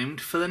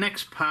primed, for the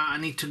next part I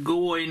need to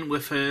go in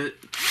with a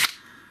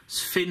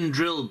thin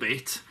drill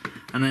bit,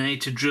 and I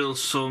need to drill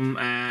some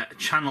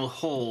channel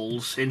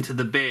holes into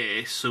the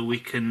base so we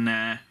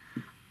can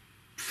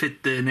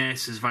fit the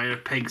nurses via a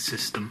peg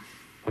system.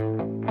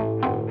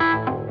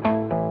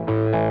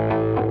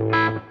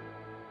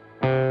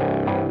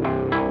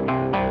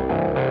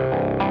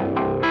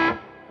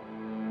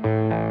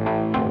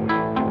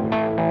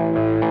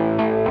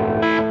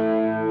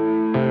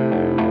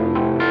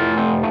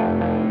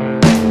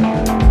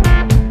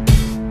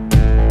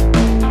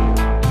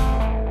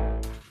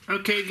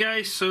 Okay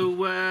guys,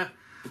 so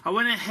I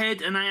went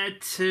ahead and I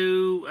had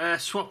to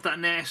swap that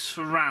nurse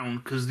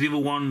around because the other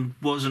one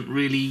wasn't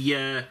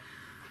really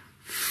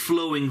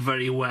flowing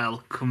very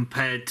well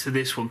compared to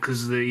this one,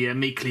 because the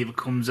meat cleaver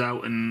comes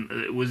out and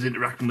it was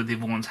interacting with the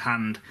other one's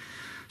hand.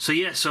 So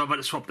yeah, so I've had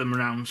to swap them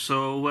around.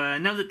 So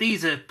now that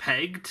these are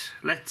pegged,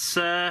 let's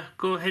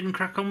go ahead and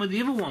crack on with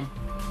the other one.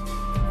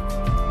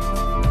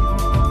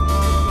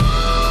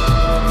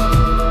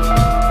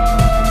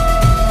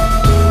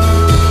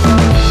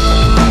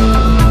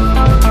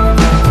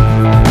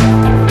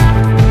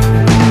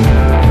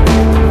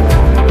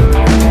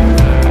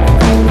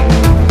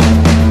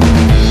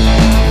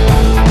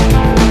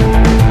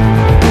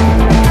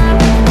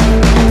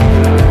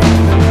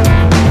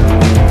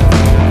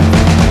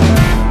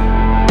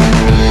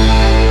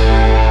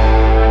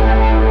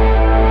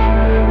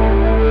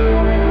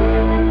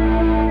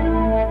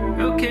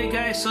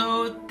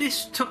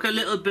 Took a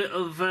little bit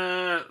of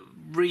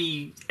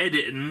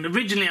re-editing.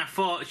 Originally I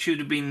thought it should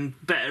have been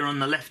better on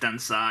the left hand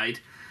side,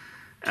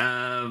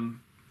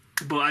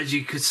 But as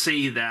you could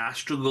see there, I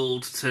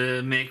struggled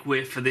to make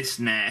way for this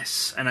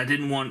NES, and I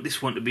didn't want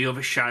this one to be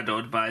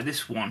overshadowed by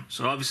this one.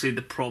 So obviously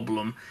the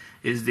problem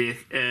is the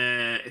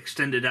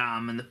extended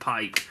arm and the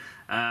pipe,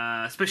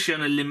 especially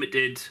on a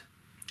limited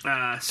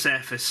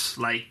surface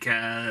like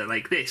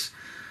this.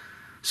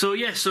 So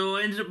yeah, so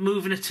I ended up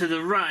moving it to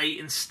the right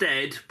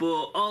instead,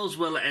 but all's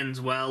well that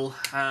ends well.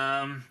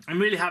 I'm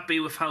really happy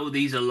with how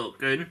these are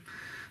looking.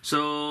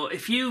 So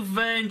if you've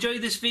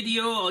enjoyed this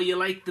video or you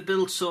like the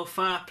build so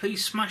far,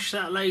 please smash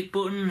that like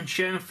button and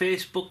share on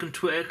Facebook and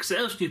Twitter, because it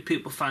helps new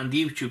people find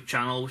the YouTube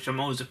channel, which I'm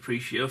always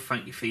appreciative.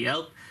 Thank you for your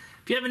help.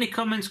 If you have any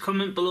comments,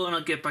 comment below and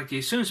I'll get back to you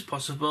as soon as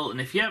possible. And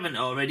if you haven't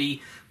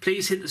already,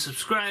 please hit the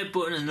subscribe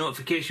button and the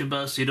notification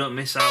bell so you don't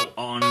miss out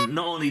on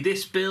not only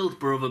this build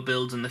but other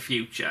builds in the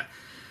future.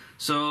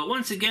 So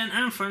once again,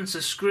 I'm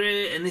Francis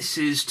Gray, and this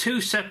is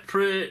two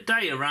separate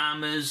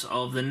dioramas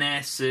of the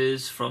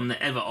NESs from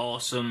the ever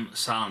awesome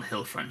Silent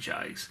Hill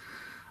franchise.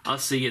 I'll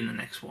see you in the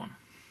next one.